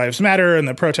Black Lives Matter and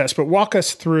the protests, but walk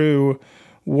us through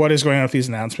what is going on with these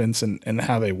announcements and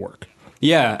how they work.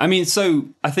 Yeah, I mean, so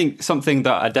I think something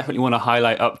that I definitely want to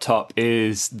highlight up top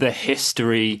is the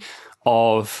history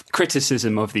of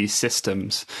criticism of these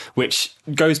systems, which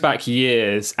goes back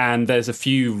years. And there's a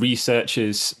few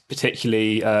researchers,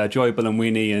 particularly Joy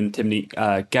Buolamwini and Timney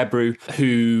Gebru,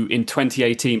 who in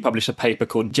 2018 published a paper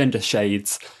called Gender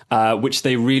Shades, which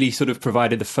they really sort of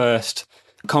provided the first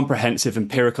comprehensive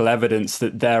empirical evidence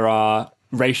that there are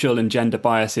racial and gender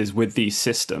biases with these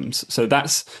systems. So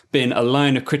that's been a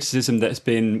line of criticism that's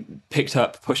been picked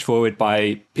up, pushed forward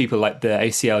by people like the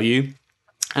ACLU.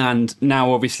 And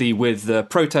now, obviously, with the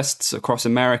protests across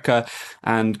America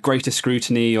and greater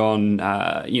scrutiny on,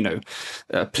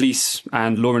 police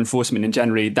and law enforcement in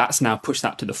general, that's now pushed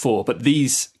that to the fore. But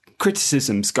these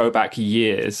criticisms go back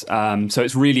years. So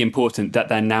it's really important that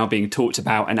they're now being talked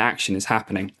about and action is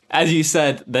happening. As you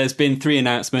said, there's been 3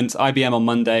 announcements, IBM on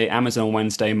Monday, Amazon on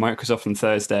Wednesday, Microsoft on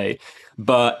Thursday,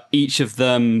 but each of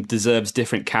them deserves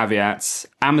different caveats.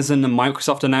 Amazon and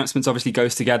Microsoft announcements obviously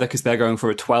goes together because they're going for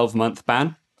a 12-month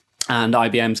ban. And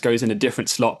IBM's goes in a different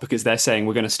slot because they're saying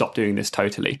we're going to stop doing this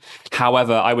totally.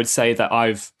 However, I would say that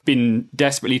I've been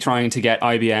desperately trying to get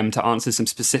IBM to answer some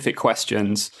specific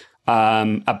questions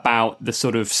about the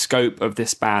sort of scope of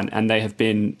this ban, and they have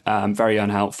been very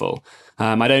unhelpful.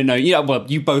 I don't know.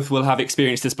 You both will have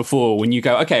experienced this before when you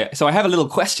go, okay, so I have a little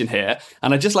question here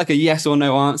and I'd just like a yes or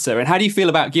no answer. And how do you feel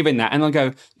about giving that? And they'll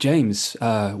go, James,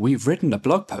 we've written a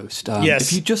blog post. Yes.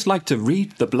 If you'd just like to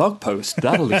read the blog post,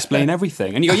 that'll explain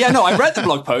everything. And you go, yeah, no, I read the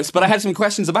blog post, but I had some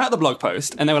questions about the blog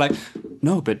post. And they were like,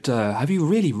 no, but have you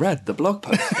really read the blog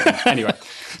post? Anyway.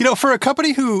 For a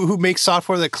company who makes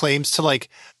software that claims to like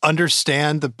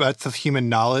understand the breadth of human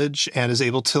knowledge and is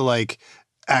able to like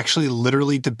actually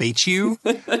literally debate you,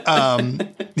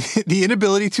 the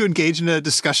inability to engage in a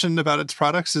discussion about its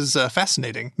products is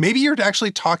fascinating. Maybe you're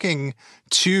actually talking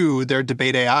to their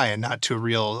debate AI and not to a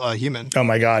real human. Oh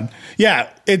my God. Yeah.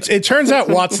 It turns out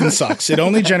Watson sucks. It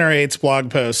only generates blog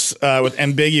posts with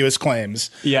ambiguous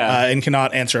claims and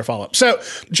cannot answer a follow-up. So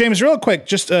James, real quick,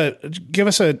 just give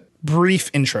us a brief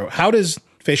intro. How does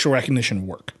facial recognition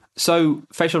work? So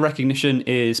facial recognition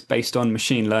is based on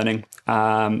machine learning,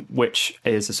 which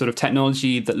is a sort of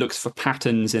technology that looks for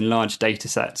patterns in large data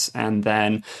sets and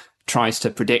then tries to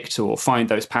predict or find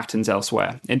those patterns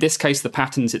elsewhere. In this case, the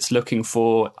patterns it's looking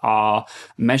for are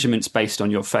measurements based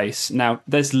on your face. Now,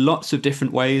 there's lots of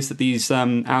different ways that these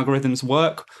algorithms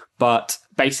work, but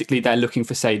basically they're looking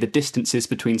for, say, the distances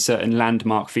between certain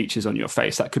landmark features on your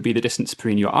face. That could be the distance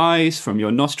between your eyes, from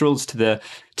your nostrils to the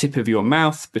tip of your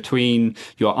mouth, between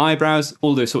your eyebrows,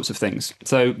 all those sorts of things.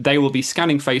 So they will be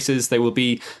scanning faces, they will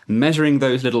be measuring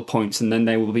those little points, and then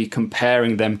they will be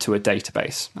comparing them to a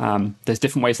database. There's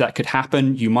different ways that could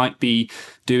happen. You might be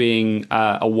doing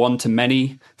a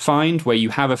one-to-many find where you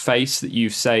have a face that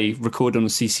you've, say, recorded on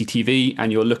CCTV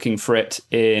and you're looking for it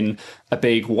in a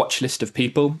big watch list of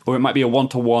people. Or it might be a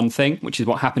one-to-one thing, which is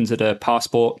what happens at a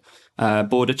passport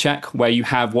border check, where you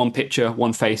have one picture,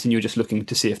 one face, and you're just looking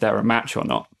to see if they're a match or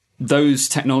not. Those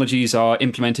technologies are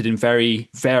implemented in very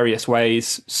various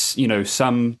ways.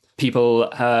 Some people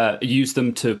use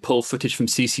them to pull footage from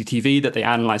CCTV that they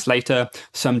analyze later.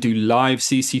 Some do live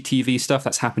CCTV stuff.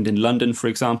 That's happened in London, for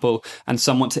example. And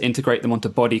some want to integrate them onto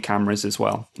body cameras as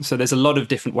well. So there's a lot of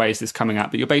different ways this is coming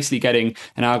out. But you're basically getting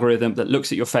an algorithm that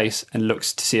looks at your face and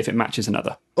looks to see if it matches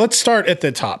another. Let's start at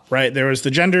the top, right? There was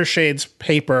the Gender Shades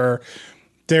paper.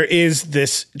 There is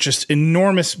this just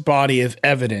enormous body of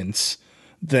evidence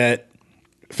that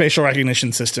facial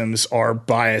recognition systems are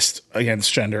biased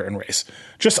against gender and race.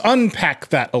 Just unpack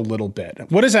that a little bit.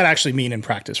 What does that actually mean in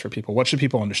practice for people? What should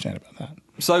people understand about that?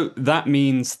 So that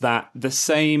means that the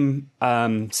same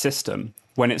system,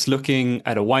 when it's looking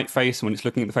at a white face, when it's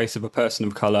looking at the face of a person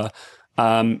of color,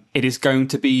 it is going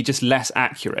to be just less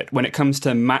accurate when it comes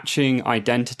to matching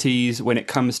identities, when it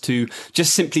comes to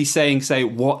just simply saying, say,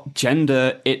 what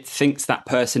gender it thinks that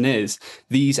person is.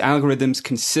 These algorithms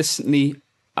consistently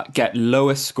get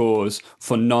lower scores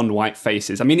for non-white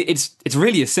faces. I mean, it's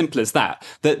really as simple as that.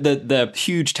 The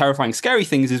huge, terrifying, scary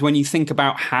things is when you think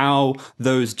about how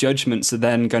those judgments are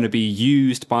then going to be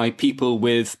used by people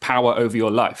with power over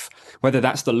your life, whether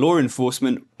that's the law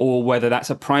enforcement or whether that's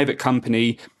a private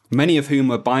company, many of whom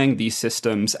are buying these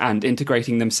systems and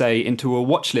integrating them, say, into a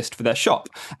watch list for their shop.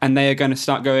 And they are going to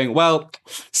start going, well,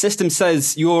 system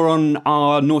says you're on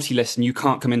our naughty list and you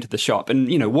can't come into the shop. And,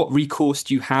 what recourse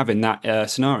do you have in that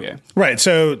scenario? Right.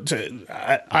 So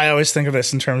I always think of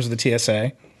this in terms of the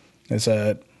TSA. It's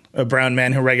a a brown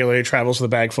man who regularly travels with a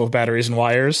bag full of batteries and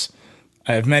wires.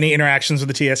 I have many interactions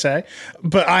with the TSA,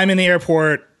 but I'm in the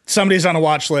airport. Somebody's on a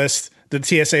watch list. The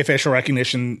TSA facial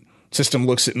recognition system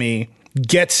looks at me,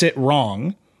 gets it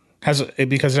wrong, because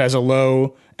it has a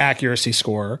low accuracy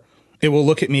score. It will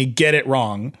look at me, get it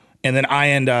wrong, and then I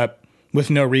end up with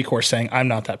no recourse saying I'm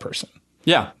not that person.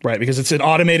 Yeah. Right, because it's an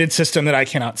automated system that I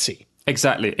cannot see.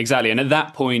 Exactly. And at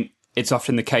that point, it's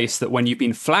often the case that when you've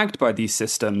been flagged by these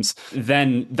systems,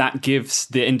 then that gives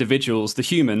the individuals, the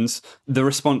humans, the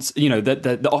response,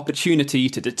 the opportunity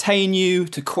to detain you,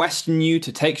 to question you,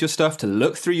 to take your stuff, to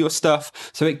look through your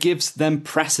stuff. So it gives them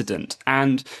precedent.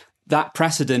 And that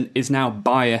precedent is now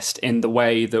biased in the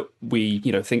way that we,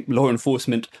 think law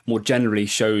enforcement more generally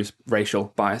shows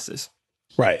racial biases.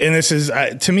 Right. And this is,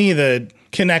 to me, the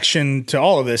connection to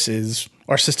all of this is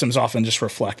our systems often just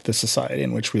reflect the society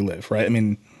in which we live, right? I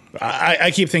mean,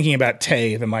 I keep thinking about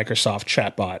Tay, the Microsoft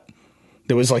chatbot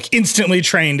that was like instantly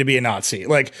trained to be a Nazi.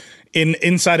 Like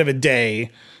inside of a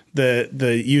day,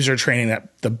 the user training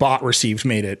that the bot received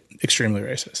made it extremely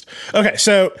racist. Okay,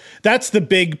 so that's the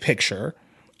big picture.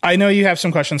 I know you have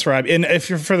some questions for IBM. And if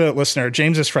you're for the listener,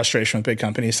 James's frustration with big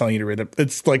companies telling you to read it,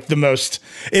 it's like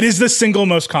it is the single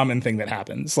most common thing that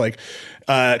happens. Like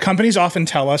companies often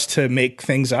tell us to make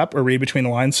things up or read between the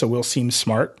lines so we'll seem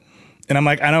smart. And I'm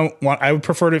like, I would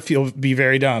prefer to be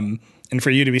very dumb and for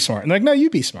you to be smart. And they're like, no, you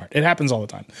be smart. It happens all the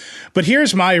time. But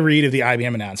here's my read of the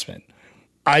IBM announcement.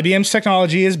 IBM's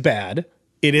technology is bad.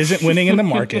 It isn't winning in the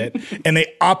market. And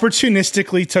they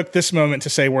opportunistically took this moment to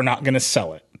say, we're not going to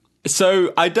sell it.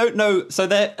 So I don't know. So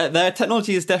their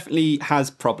technology definitely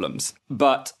has problems,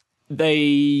 but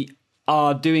they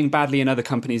are doing badly and other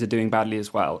companies are doing badly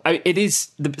as well.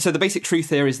 So the basic truth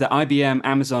here is that IBM,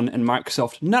 Amazon, and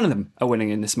Microsoft, none of them are winning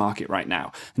in this market right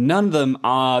now. None of them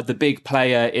are the big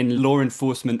player in law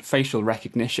enforcement facial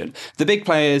recognition. The big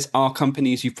players are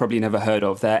companies you've probably never heard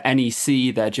of. They're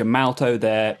NEC, they're Gemalto,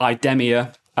 they're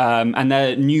Idemia. And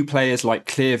they're new players like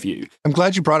Clearview. I'm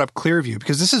glad you brought up Clearview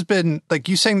because this has been, like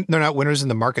you saying they're not winners in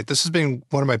the market. This has been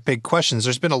one of my big questions.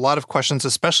 There's been a lot of questions,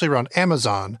 especially around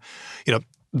Amazon.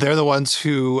 They're the ones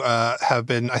who have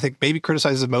been, I think, maybe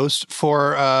criticized the most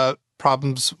for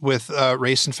problems with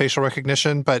race and facial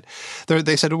recognition. But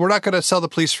they said, we're not going to sell the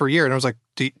police for a year. And I was like,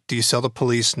 do you sell the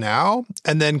police now?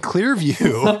 And then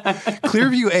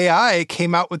Clearview AI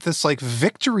came out with this like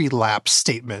victory lap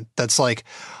statement that's like,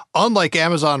 unlike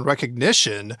Amazon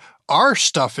recognition, our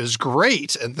stuff is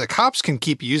great and the cops can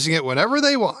keep using it whenever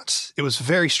they want. It was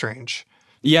very strange.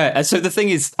 Yeah, so the thing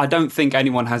is, I don't think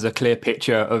anyone has a clear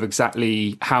picture of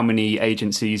exactly how many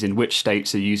agencies in which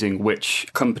states are using which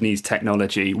company's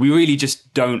technology. We really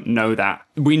just don't know that.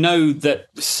 We know that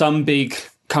some big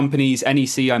companies,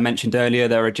 NEC I mentioned earlier,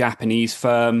 they're a Japanese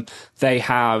firm. They're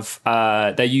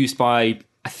used by,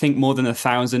 I think, more than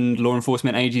 1,000 law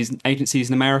enforcement agencies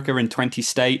in America in 20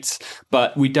 states,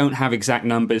 but we don't have exact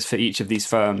numbers for each of these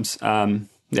firms.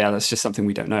 That's just something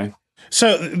we don't know.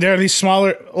 So there are these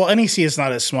smaller, well, NEC is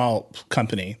not a small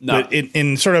company, no. But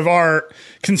in sort of our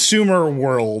consumer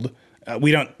world,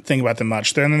 we don't think about them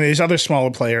much. Then these other smaller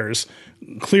players.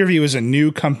 Clearview is a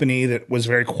new company that was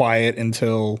very quiet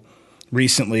until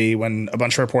recently when a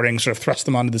bunch of reporting sort of thrust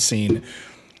them onto the scene.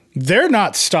 They're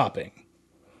not stopping.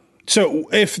 So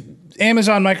if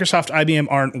Amazon, Microsoft, IBM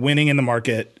aren't winning in the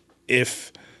market,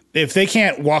 if they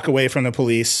can't walk away from the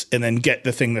police and then get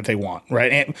the thing that they want,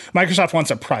 right? And Microsoft wants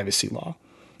a privacy law.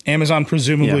 Amazon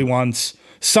presumably wants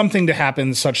something to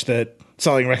happen such that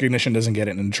selling recognition doesn't get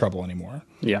it in trouble anymore.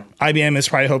 Yeah. IBM is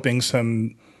probably hoping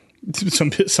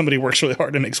somebody works really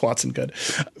hard and makes Watson good.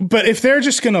 But if they're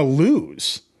just going to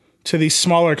lose to these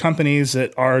smaller companies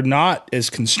that are not as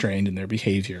constrained in their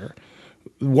behavior,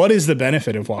 what is the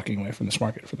benefit of walking away from this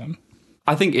market for them?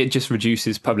 I think it just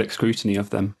reduces public scrutiny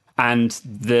of them. And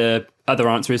the other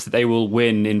answer is that they will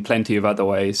win in plenty of other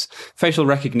ways. Facial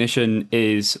recognition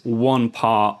is one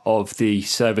part of the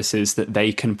services that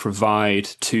they can provide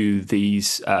to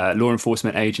these law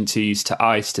enforcement agencies, to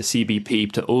ICE, to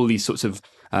CBP, to all these sorts of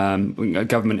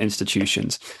government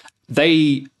institutions.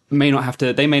 They may not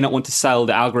want to sell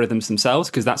the algorithms themselves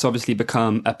because that's obviously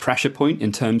become a pressure point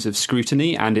in terms of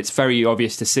scrutiny. And it's very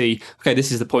obvious to see, okay,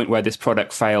 this is the point where this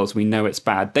product fails. We know it's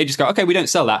bad. They just go, okay, we don't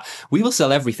sell that. We will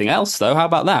sell everything else though. How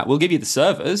about that? We'll give you the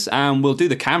servers and we'll do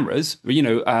the cameras.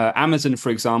 Amazon,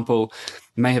 for example,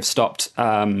 may have stopped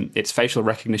its facial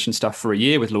recognition stuff for a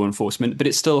year with law enforcement, but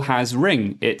it still has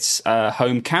Ring, its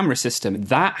home camera system.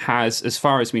 That has, as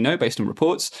far as we know, based on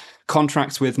reports,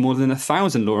 contracts with more than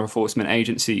 1,000 law enforcement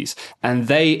agencies. And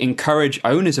they encourage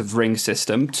owners of Ring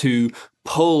system to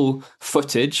pull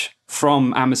footage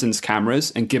from Amazon's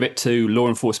cameras and give it to law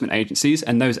enforcement agencies.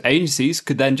 And those agencies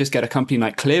could then just get a company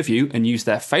like Clearview and use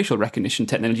their facial recognition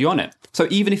technology on it. So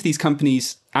even if these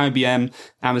companies, IBM,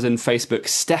 Amazon, Facebook,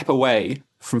 step away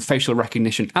from facial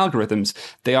recognition algorithms,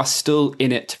 they are still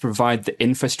in it to provide the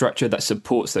infrastructure that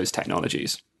supports those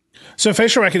technologies. So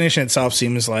facial recognition itself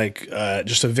seems like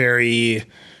just a very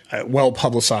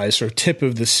well-publicized sort of tip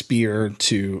of the spear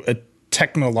to a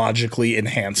technologically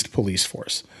enhanced police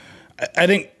force. I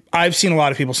think I've seen a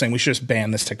lot of people saying we should just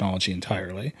ban this technology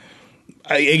entirely.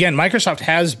 Again, Microsoft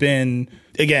has been,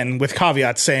 again, with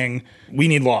caveats, saying we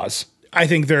need laws. I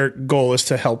think their goal is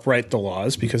to help write the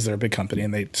laws because they're a big company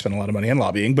and they spend a lot of money on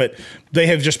lobbying, but they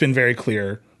have just been very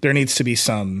clear there needs to be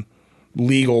some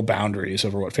legal boundaries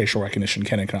over what facial recognition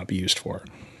can and cannot be used for.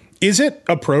 Is it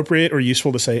appropriate or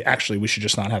useful to say, actually, we should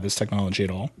just not have this technology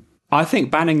at all? I think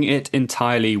banning it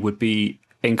entirely would be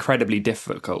incredibly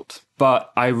difficult.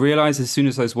 But I realize as soon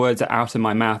as those words are out of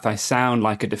my mouth, I sound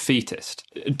like a defeatist.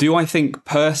 Do I think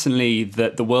personally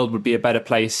that the world would be a better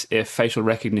place if facial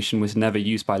recognition was never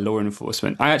used by law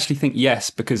enforcement? I actually think yes,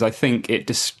 because I think it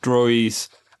destroys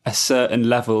a certain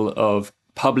level of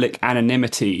public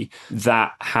anonymity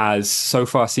that has so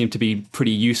far seemed to be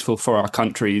pretty useful for our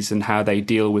countries and how they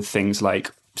deal with things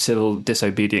like civil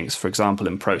disobedience, for example,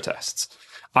 in protests.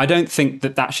 I don't think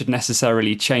that that should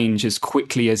necessarily change as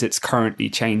quickly as it's currently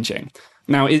changing.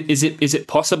 Now, is it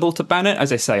possible to ban it?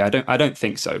 As I say, I don't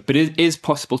think so, but it is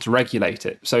possible to regulate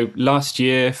it. So last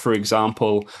year, for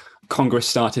example, Congress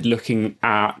started looking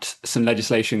at some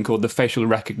legislation called the Facial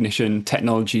Recognition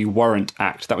Technology Warrant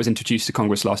Act that was introduced to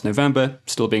Congress last November,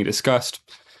 still being discussed.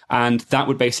 And that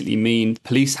would basically mean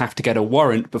police have to get a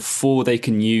warrant before they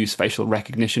can use facial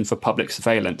recognition for public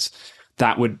surveillance.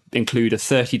 That would include a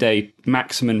 30-day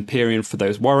maximum period for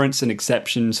those warrants and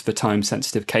exceptions for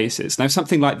time-sensitive cases. Now,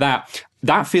 something like that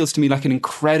feels to me like an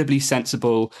incredibly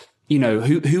sensible,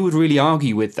 who would really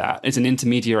argue with that as an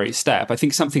intermediary step? I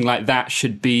think something like that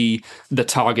should be the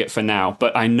target for now.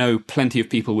 But I know plenty of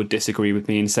people would disagree with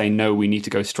me and say, no, we need to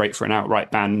go straight for an outright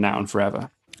ban now and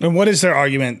forever. And what is their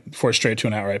argument for straight to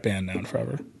an outright ban now and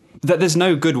forever? That there's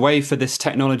no good way for this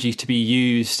technology to be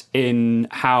used in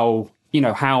how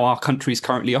our countries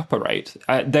currently operate.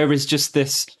 There is just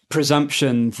this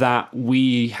presumption that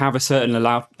we have a certain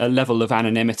a level of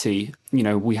anonymity.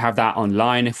 We have that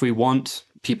online if we want.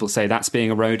 People say that's being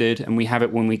eroded, and we have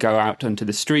it when we go out onto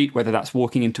the street, whether that's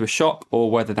walking into a shop or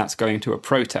whether that's going to a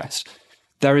protest.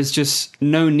 There is just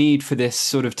no need for this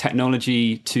sort of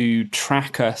technology to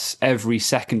track us every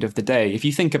second of the day. If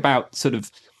you think about sort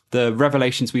of the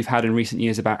revelations we've had in recent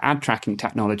years about ad tracking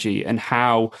technology and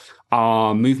how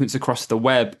our movements across the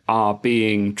web are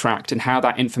being tracked and how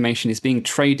that information is being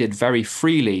traded very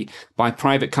freely by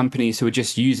private companies who are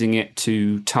just using it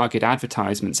to target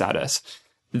advertisements at us.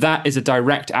 That is a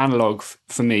direct analog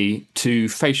for me to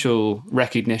facial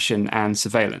recognition and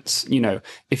surveillance.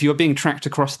 If you're being tracked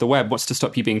across the web, what's to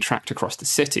stop you being tracked across the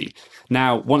city?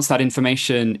 Now, once that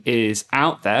information is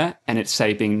out there and it's,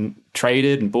 say, being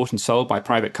traded and bought and sold by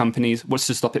private companies, what's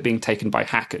to stop it being taken by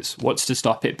hackers? What's to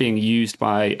stop it being used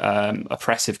by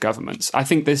oppressive governments? I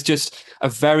think there's just a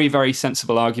very, very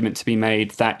sensible argument to be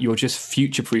made that you're just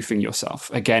future-proofing yourself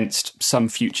against some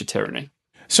future tyranny.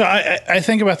 So I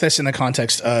think about this in the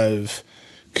context of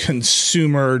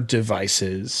consumer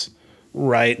devices,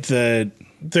 right? There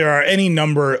are any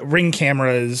number, Ring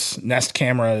cameras, Nest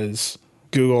cameras,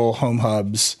 Google Home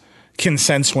Hubs can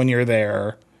sense when you're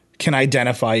there, can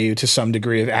identify you to some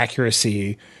degree of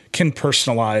accuracy, can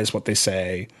personalize what they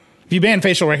say. If you ban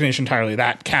facial recognition entirely,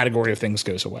 that category of things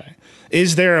goes away.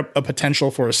 Is there a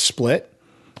potential for a split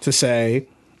to say,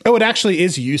 oh, it actually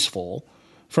is useful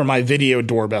for my video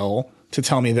doorbell to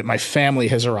tell me that my family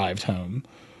has arrived home,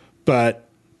 but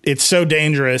it's so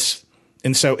dangerous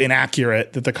and so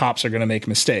inaccurate that the cops are going to make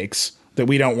mistakes that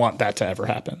we don't want that to ever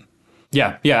happen?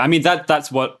 Yeah. I mean,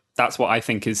 that's what I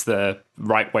think is the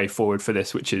right way forward for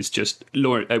this, which is just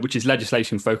which is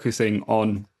legislation focusing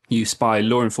on use by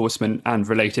law enforcement and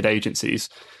related agencies.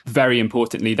 Very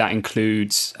importantly, that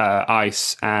includes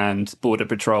ICE and Border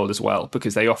Patrol as well,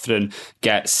 because they often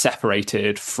get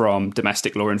separated from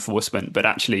domestic law enforcement. But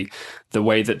actually, the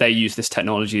way that they use this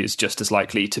technology is just as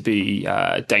likely to be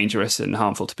dangerous and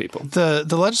harmful to people. The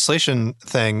legislation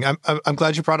thing, I'm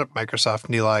glad you brought up Microsoft,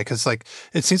 Nilay, because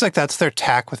it seems like that's their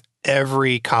tack with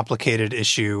every complicated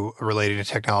issue relating to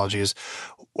technology is,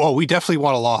 well, we definitely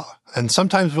want a law. And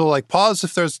sometimes we'll pause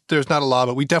if there's not a law,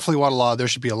 but we definitely want a law. There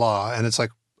should be a law. And it's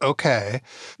like, okay.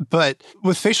 But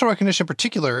with facial recognition in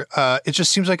particular, it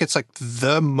just seems like it's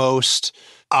the most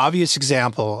obvious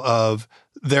example of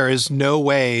there is no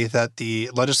way that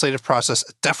the legislative process,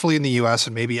 definitely in the US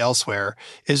and maybe elsewhere,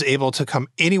 is able to come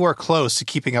anywhere close to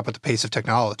keeping up with the pace of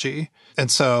technology. And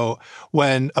so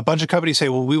when a bunch of companies say,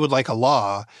 well, we would like a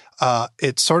law,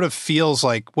 it sort of feels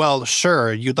like, well,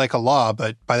 sure, you'd like a law,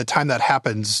 but by the time that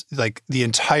happens, like the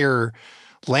entire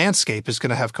landscape is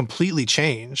going to have completely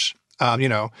changed.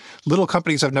 Little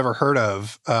companies I've never heard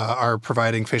of are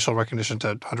providing facial recognition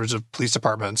to hundreds of police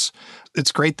departments.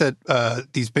 It's great that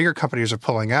these bigger companies are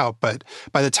pulling out, but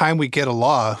by the time we get a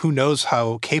law, who knows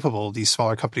how capable these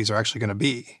smaller companies are actually going to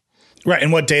be. Right,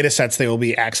 and what data sets they will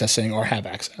be accessing or have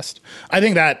accessed. I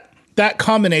think that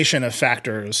combination of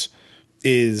factors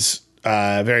is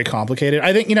very complicated.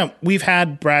 I think, we've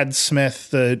had Brad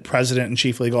Smith, the president and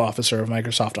chief legal officer of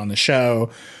Microsoft, on the show.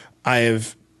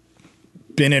 I've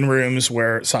been in rooms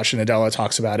where Satya Nadella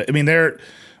talks about it. I mean,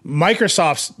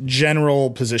 Microsoft's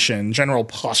general position, general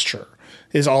posture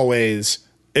is always,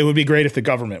 it would be great if the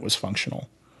government was functional,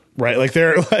 right? Like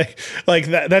they're like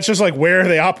that. That's just like where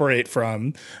they operate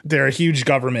from. They're a huge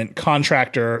government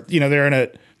contractor. They're in a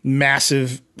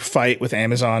massive fight with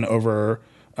Amazon over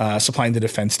supplying the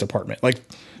Defense Department. Like,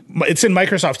 it's in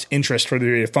Microsoft's interest for there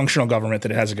to be a functional government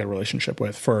that it has a good relationship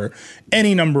with for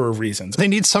any number of reasons. They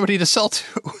need somebody to sell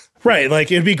to. Right.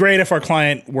 Like, it'd be great if our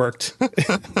client worked.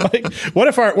 Like, what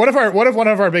if one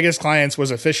of our biggest clients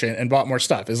was efficient and bought more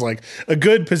stuff? Is like a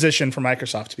good position for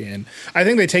Microsoft to be in. I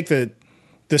think they take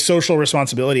the social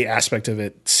responsibility aspect of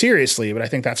it seriously, but I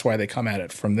think that's why they come at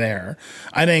it from there.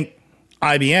 I think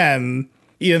IBM,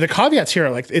 the caveats here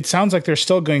are like, it sounds like they're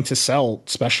still going to sell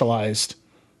specialized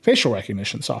facial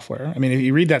recognition software. I mean, if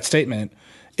you read that statement,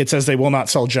 it says they will not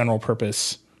sell general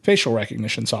purpose facial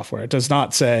recognition software. It does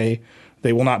not say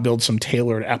they will not build some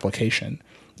tailored application.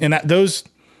 And those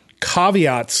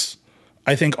caveats,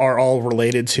 I think, are all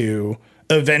related to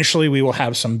eventually we will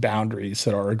have some boundaries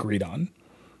that are agreed on.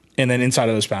 And then inside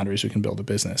of those boundaries, we can build a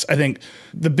business. I think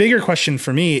the bigger question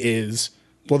for me is,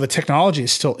 well, the technology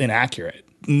is still inaccurate.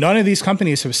 None of these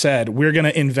companies have said we're going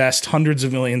to invest hundreds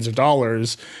of millions of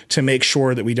dollars to make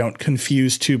sure that we don't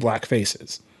confuse two black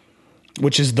faces,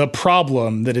 which is the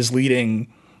problem that is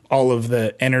leading all of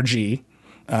the energy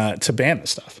to ban this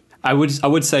stuff. I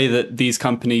would say that these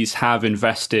companies have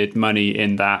invested money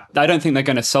in that. I don't think they're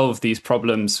going to solve these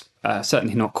problems,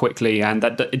 certainly not quickly, and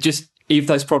that it just. If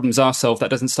those problems are solved, that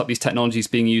doesn't stop these technologies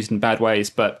being used in bad ways.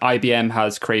 But IBM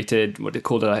has created what they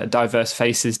call a diverse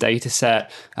faces data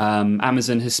set.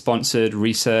 Amazon has sponsored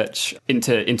research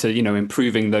into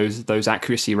improving those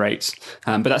accuracy rates.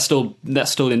 But that still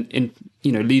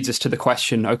leads us to the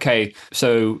question: okay,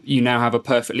 so you now have a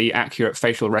perfectly accurate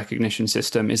facial recognition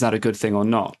system. Is that a good thing or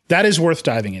not? That is worth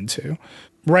diving into.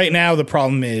 Right now, the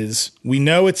problem is we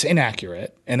know it's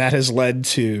inaccurate, and that has led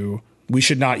to. We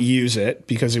should not use it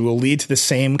because it will lead to the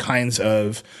same kinds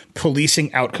of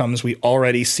policing outcomes we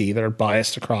already see that are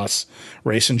biased across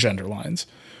race and gender lines.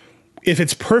 If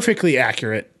it's perfectly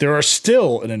accurate, there are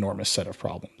still an enormous set of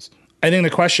problems. I think the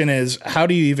question is, how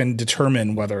do you even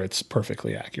determine whether it's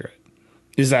perfectly accurate?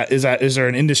 Is there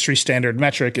an industry standard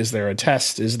metric? Is there a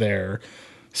test? Is there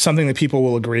something that people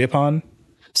will agree upon?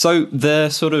 So the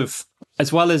sort of,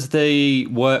 as well as the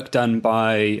work done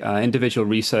by individual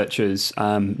researchers,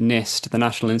 NIST, the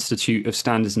National Institute of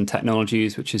Standards and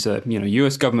Technologies, which is a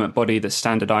US government body that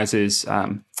standardizes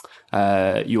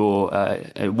your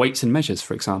weights and measures,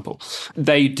 for example.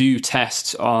 They do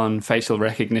tests on facial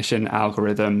recognition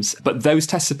algorithms, but those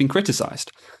tests have been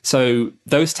criticized. So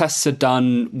those tests are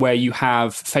done where you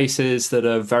have faces that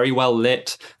are very well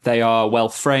lit, they are well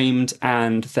framed,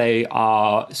 and they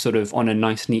are sort of on a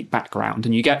nice, neat background.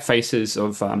 And you get faces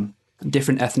of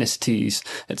different ethnicities,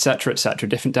 et cetera,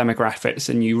 different demographics,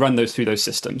 and you run those through those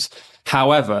systems.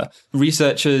 However,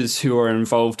 researchers who are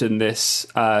involved in this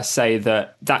say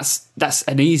that that's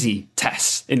an easy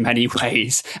test in many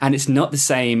ways, and it's not the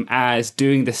same as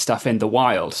doing this stuff in the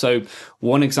wild. So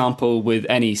one example with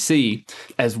NEC,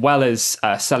 as well as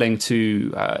selling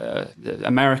to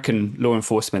American law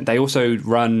enforcement, they also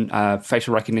run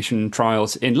facial recognition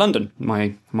trials in London,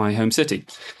 my home city.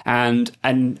 And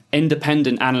an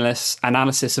independent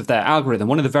analysis of their algorithm,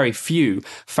 one of the very few,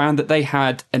 found that they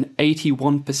had an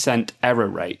 81% error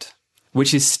rate,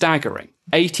 which is staggering.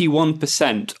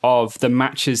 81% of the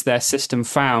matches their system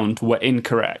found were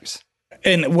incorrect.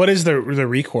 And what is the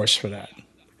recourse for that?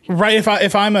 Right.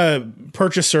 If I'm a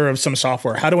purchaser of some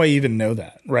software, how do I even know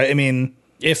that? Right. I mean,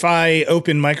 if I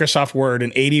open Microsoft Word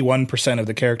and 81% of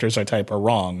the characters I type are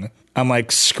wrong, I'm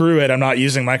like, screw it, I'm not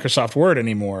using Microsoft Word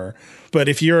anymore. But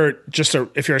if you're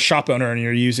a shop owner and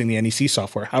you're using the NEC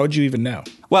software, how would you even know?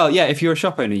 Well, yeah, if you're a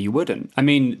shop owner, you wouldn't. I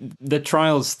mean, the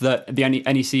trials that the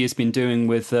NEC has been doing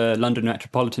with the London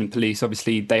Metropolitan Police,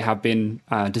 obviously, they have been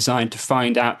designed to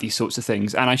find out these sorts of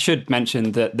things. And I should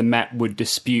mention that the Met would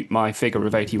dispute my figure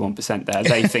of 81% there.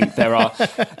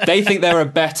 They think there are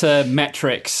better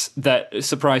metrics that,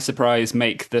 surprise, surprise,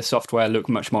 make the software look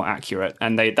much more accurate.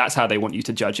 And that's how they want you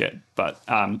to judge it. But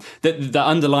the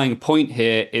underlying point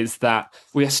here is that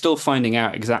we are still finding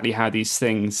out exactly how these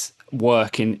things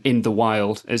work in the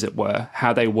wild, as it were,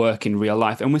 how they work in real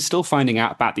life. And we're still finding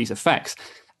out about these effects.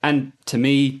 And to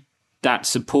me, that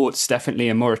supports definitely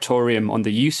a moratorium on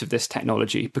the use of this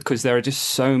technology, because there are just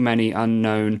so many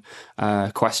unknown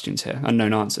questions here,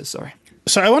 unknown answers, sorry.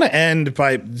 So I want to end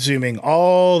by zooming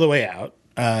all the way out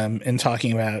and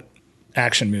talking about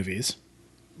action movies.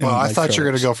 Well, I thought you were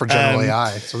going to go for general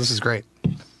AI, so this is great.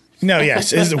 No, yes.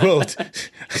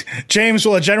 James,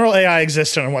 will a general AI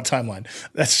exist on what timeline?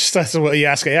 That's what you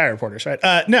ask AI reporters, right?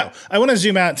 No, I want to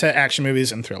zoom out to action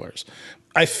movies and thrillers.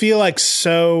 I feel like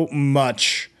so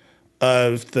much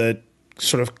of the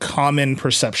sort of common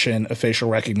perception of facial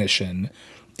recognition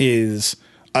is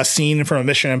a scene from a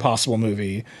Mission Impossible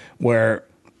movie where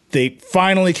they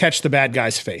finally catch the bad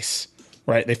guy's face.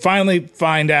 Right. They finally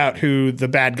find out who the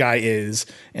bad guy is,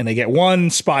 and they get one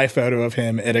spy photo of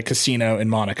him at a casino in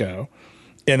Monaco.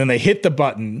 And then they hit the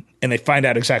button and they find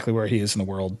out exactly where he is in the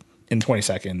world in 20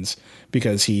 seconds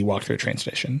because he walked through a train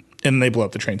station, and they blow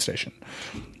up the train station.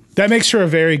 That makes for a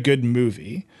very good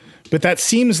movie. But that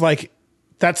seems like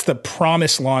that's the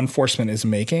promise law enforcement is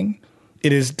making.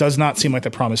 Does not seem like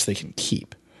the promise they can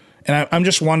keep. And I'm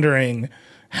just wondering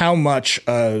how much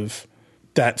of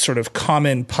that sort of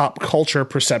common pop culture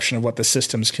perception of what the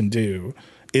systems can do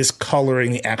is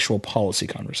coloring the actual policy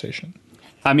conversation.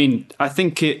 I mean, I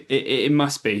think it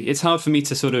must be. It's hard for me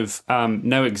to sort of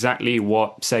know exactly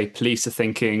what, say, police are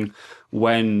thinking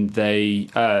when they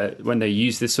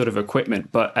use this sort of equipment.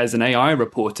 But as an AI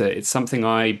reporter, it's something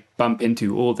I bump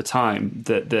into all the time.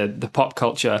 That the pop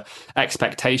culture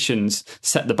expectations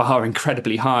set the bar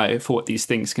incredibly high for what these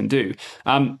things can do.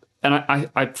 And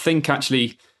I think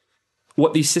actually,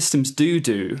 what these systems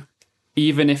do,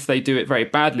 even if they do it very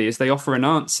badly, is they offer an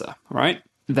answer, right?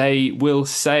 They will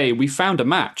say, we found a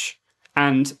match.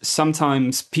 And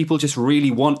sometimes people just really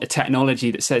want a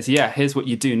technology that says, yeah, here's what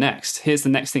you do next. Here's the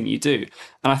next thing you do.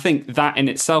 And I think that in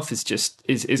itself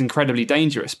is incredibly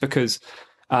dangerous because,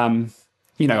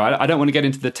 I don't want to get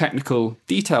into the technical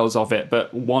details of it,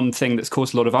 but one thing that's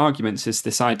caused a lot of arguments is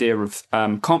this idea of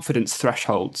confidence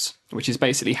thresholds, which is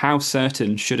basically how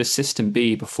certain should a system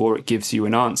be before it gives you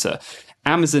an answer.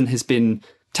 Amazon has been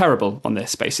terrible on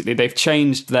this, basically. They've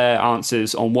changed their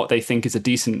answers on what they think is a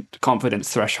decent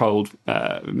confidence threshold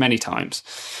many times.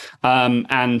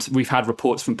 And we've had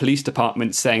reports from police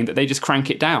departments saying that they just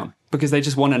crank it down because they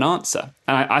just want an answer.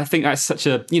 And I think that's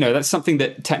that's something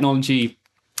that technology,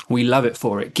 we love it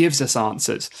for. It gives us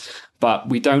answers, but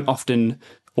we don't often,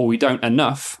 or we don't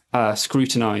enough,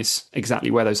 scrutinize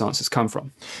exactly where those answers come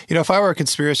from. If I were a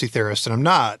conspiracy theorist, and I'm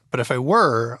not, but if I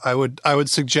were, I would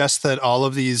suggest that all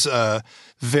of these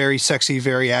very sexy,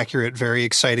 very accurate, very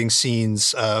exciting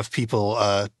scenes of people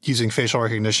using facial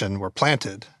recognition were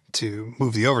planted to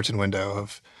move the Overton window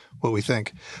of what we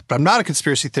think. But I'm not a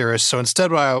conspiracy theorist, so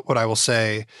instead what I will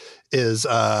say is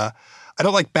I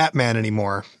don't like Batman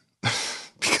anymore.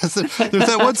 Because there's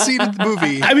that one scene in the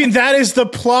movie. I mean, that is the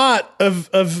plot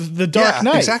of The Dark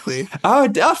Knight. Exactly. Oh,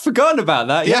 I've forgotten about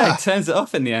that. Yeah, it turns it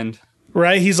off in the end.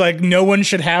 Right? He's like, no one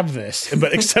should have this,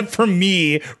 but except for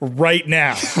me right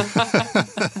now.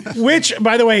 Which,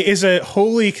 by the way, is a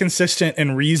wholly consistent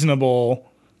and reasonable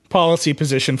policy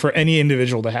position for any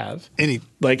individual to have.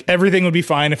 Everything would be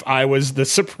fine if I was the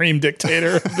supreme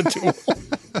dictator of the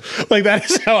tool. That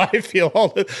is how I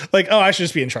feel. I should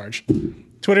just be in charge.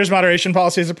 Twitter's moderation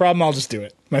policy is a problem. I'll just do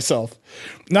it myself.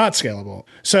 Not scalable.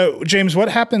 So, James, what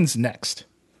happens next?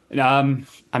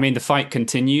 The fight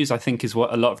continues, I think, is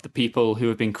what a lot of the people who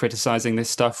have been criticizing this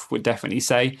stuff would definitely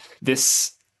say.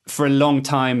 For a long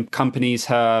time, companies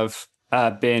have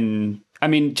been,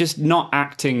 just not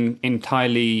acting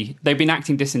entirely. They've been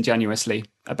acting disingenuously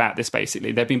about this,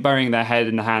 basically. They've been burying their head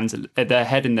in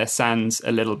their sands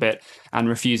a little bit and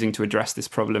refusing to address this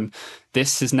problem.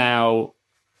 This is now,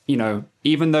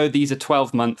 even though these are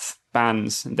 12-month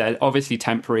bans, they're obviously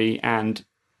temporary, and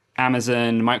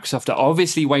Amazon, Microsoft are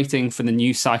obviously waiting for the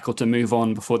news cycle to move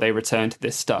on before they return to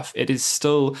this stuff. It is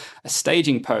still a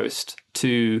staging post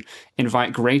to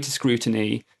invite greater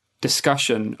scrutiny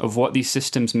discussion of what these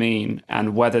systems mean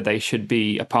and whether they should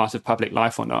be a part of public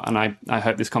life or not. And I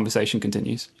hope this conversation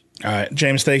continues. All right,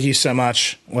 James, thank you so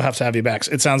much. We'll have to have you back.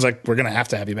 It sounds like we're going to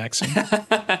have you back soon.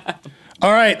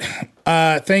 All right.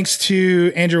 Thanks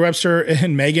to Andrew Webster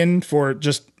and Megan for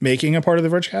just making a part of the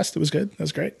Vergecast. It was good. That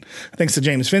was great. Thanks to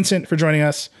James Vincent for joining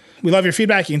us. We love your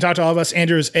feedback. You can talk to all of us.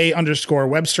 Andrew is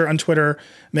 _Webster on Twitter.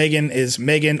 Megan is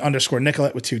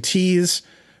Megan_Nicolette with 2 T's.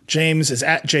 James is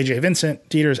at JJ Vincent.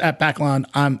 Dieter is at Backlon.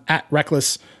 I'm at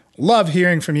Reckless. Love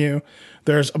hearing from you.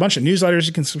 There's a bunch of newsletters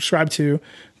you can subscribe to.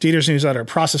 Dieter's newsletter,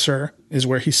 Processor, is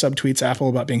where he subtweets Apple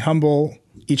about being humble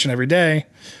each and every day.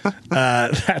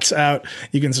 That's out.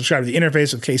 You can subscribe to The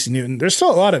Interface with Casey Newton. There's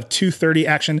still a lot of 2:30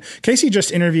 action. Casey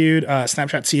just interviewed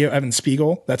Snapchat CEO Evan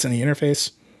Spiegel. That's in The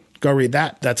Interface. Go read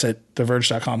that. That's at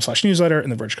theverge.com/newsletter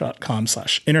and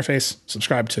theverge.com/interface.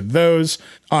 Subscribe to those.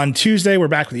 On Tuesday, we're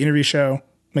back with the interview show.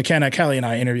 McKenna, Kelly, and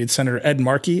I interviewed Senator Ed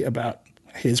Markey about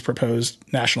his proposed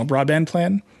national broadband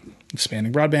plan,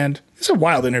 expanding broadband. It's a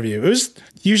wild interview. It was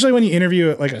usually when you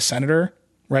interview like a senator,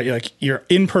 right? You're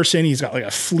in person. He's got like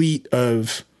a fleet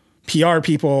of PR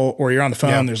people, or you're on the phone.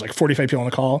 Yeah. There's like 45 people on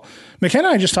the call. McKenna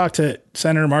and I just talked to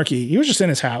Senator Markey. He was just in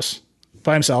his house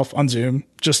by himself on Zoom,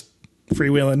 just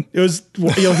freewheeling.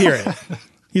 You'll hear it.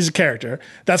 He's a character.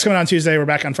 That's coming on Tuesday. We're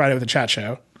back on Friday with a chat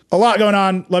show. A lot going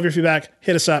on. Love your feedback.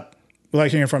 Hit us up. We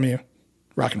like hearing from you.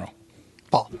 Rock and roll.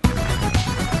 Paul.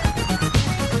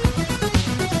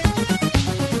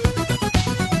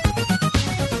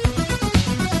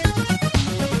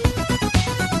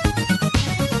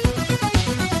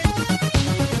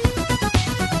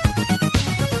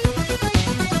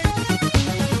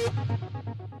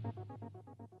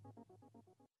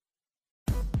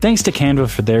 Thanks to Canva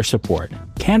for their support.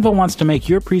 Canva wants to make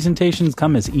your presentations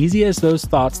come as easy as those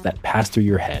thoughts that pass through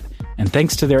your head. And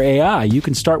thanks to their AI, you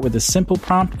can start with a simple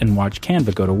prompt and watch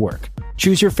Canva go to work.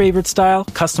 Choose your favorite style,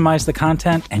 customize the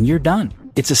content, and you're done.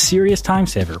 It's a serious time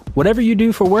saver. Whatever you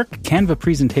do for work, Canva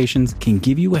presentations can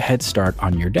give you a head start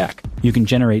on your deck. You can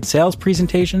generate sales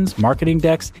presentations, marketing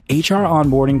decks, HR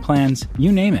onboarding plans,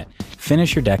 you name it.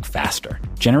 Finish your deck faster.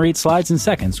 Generate slides in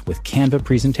seconds with Canva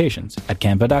presentations at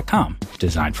canva.com.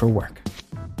 Designed for work.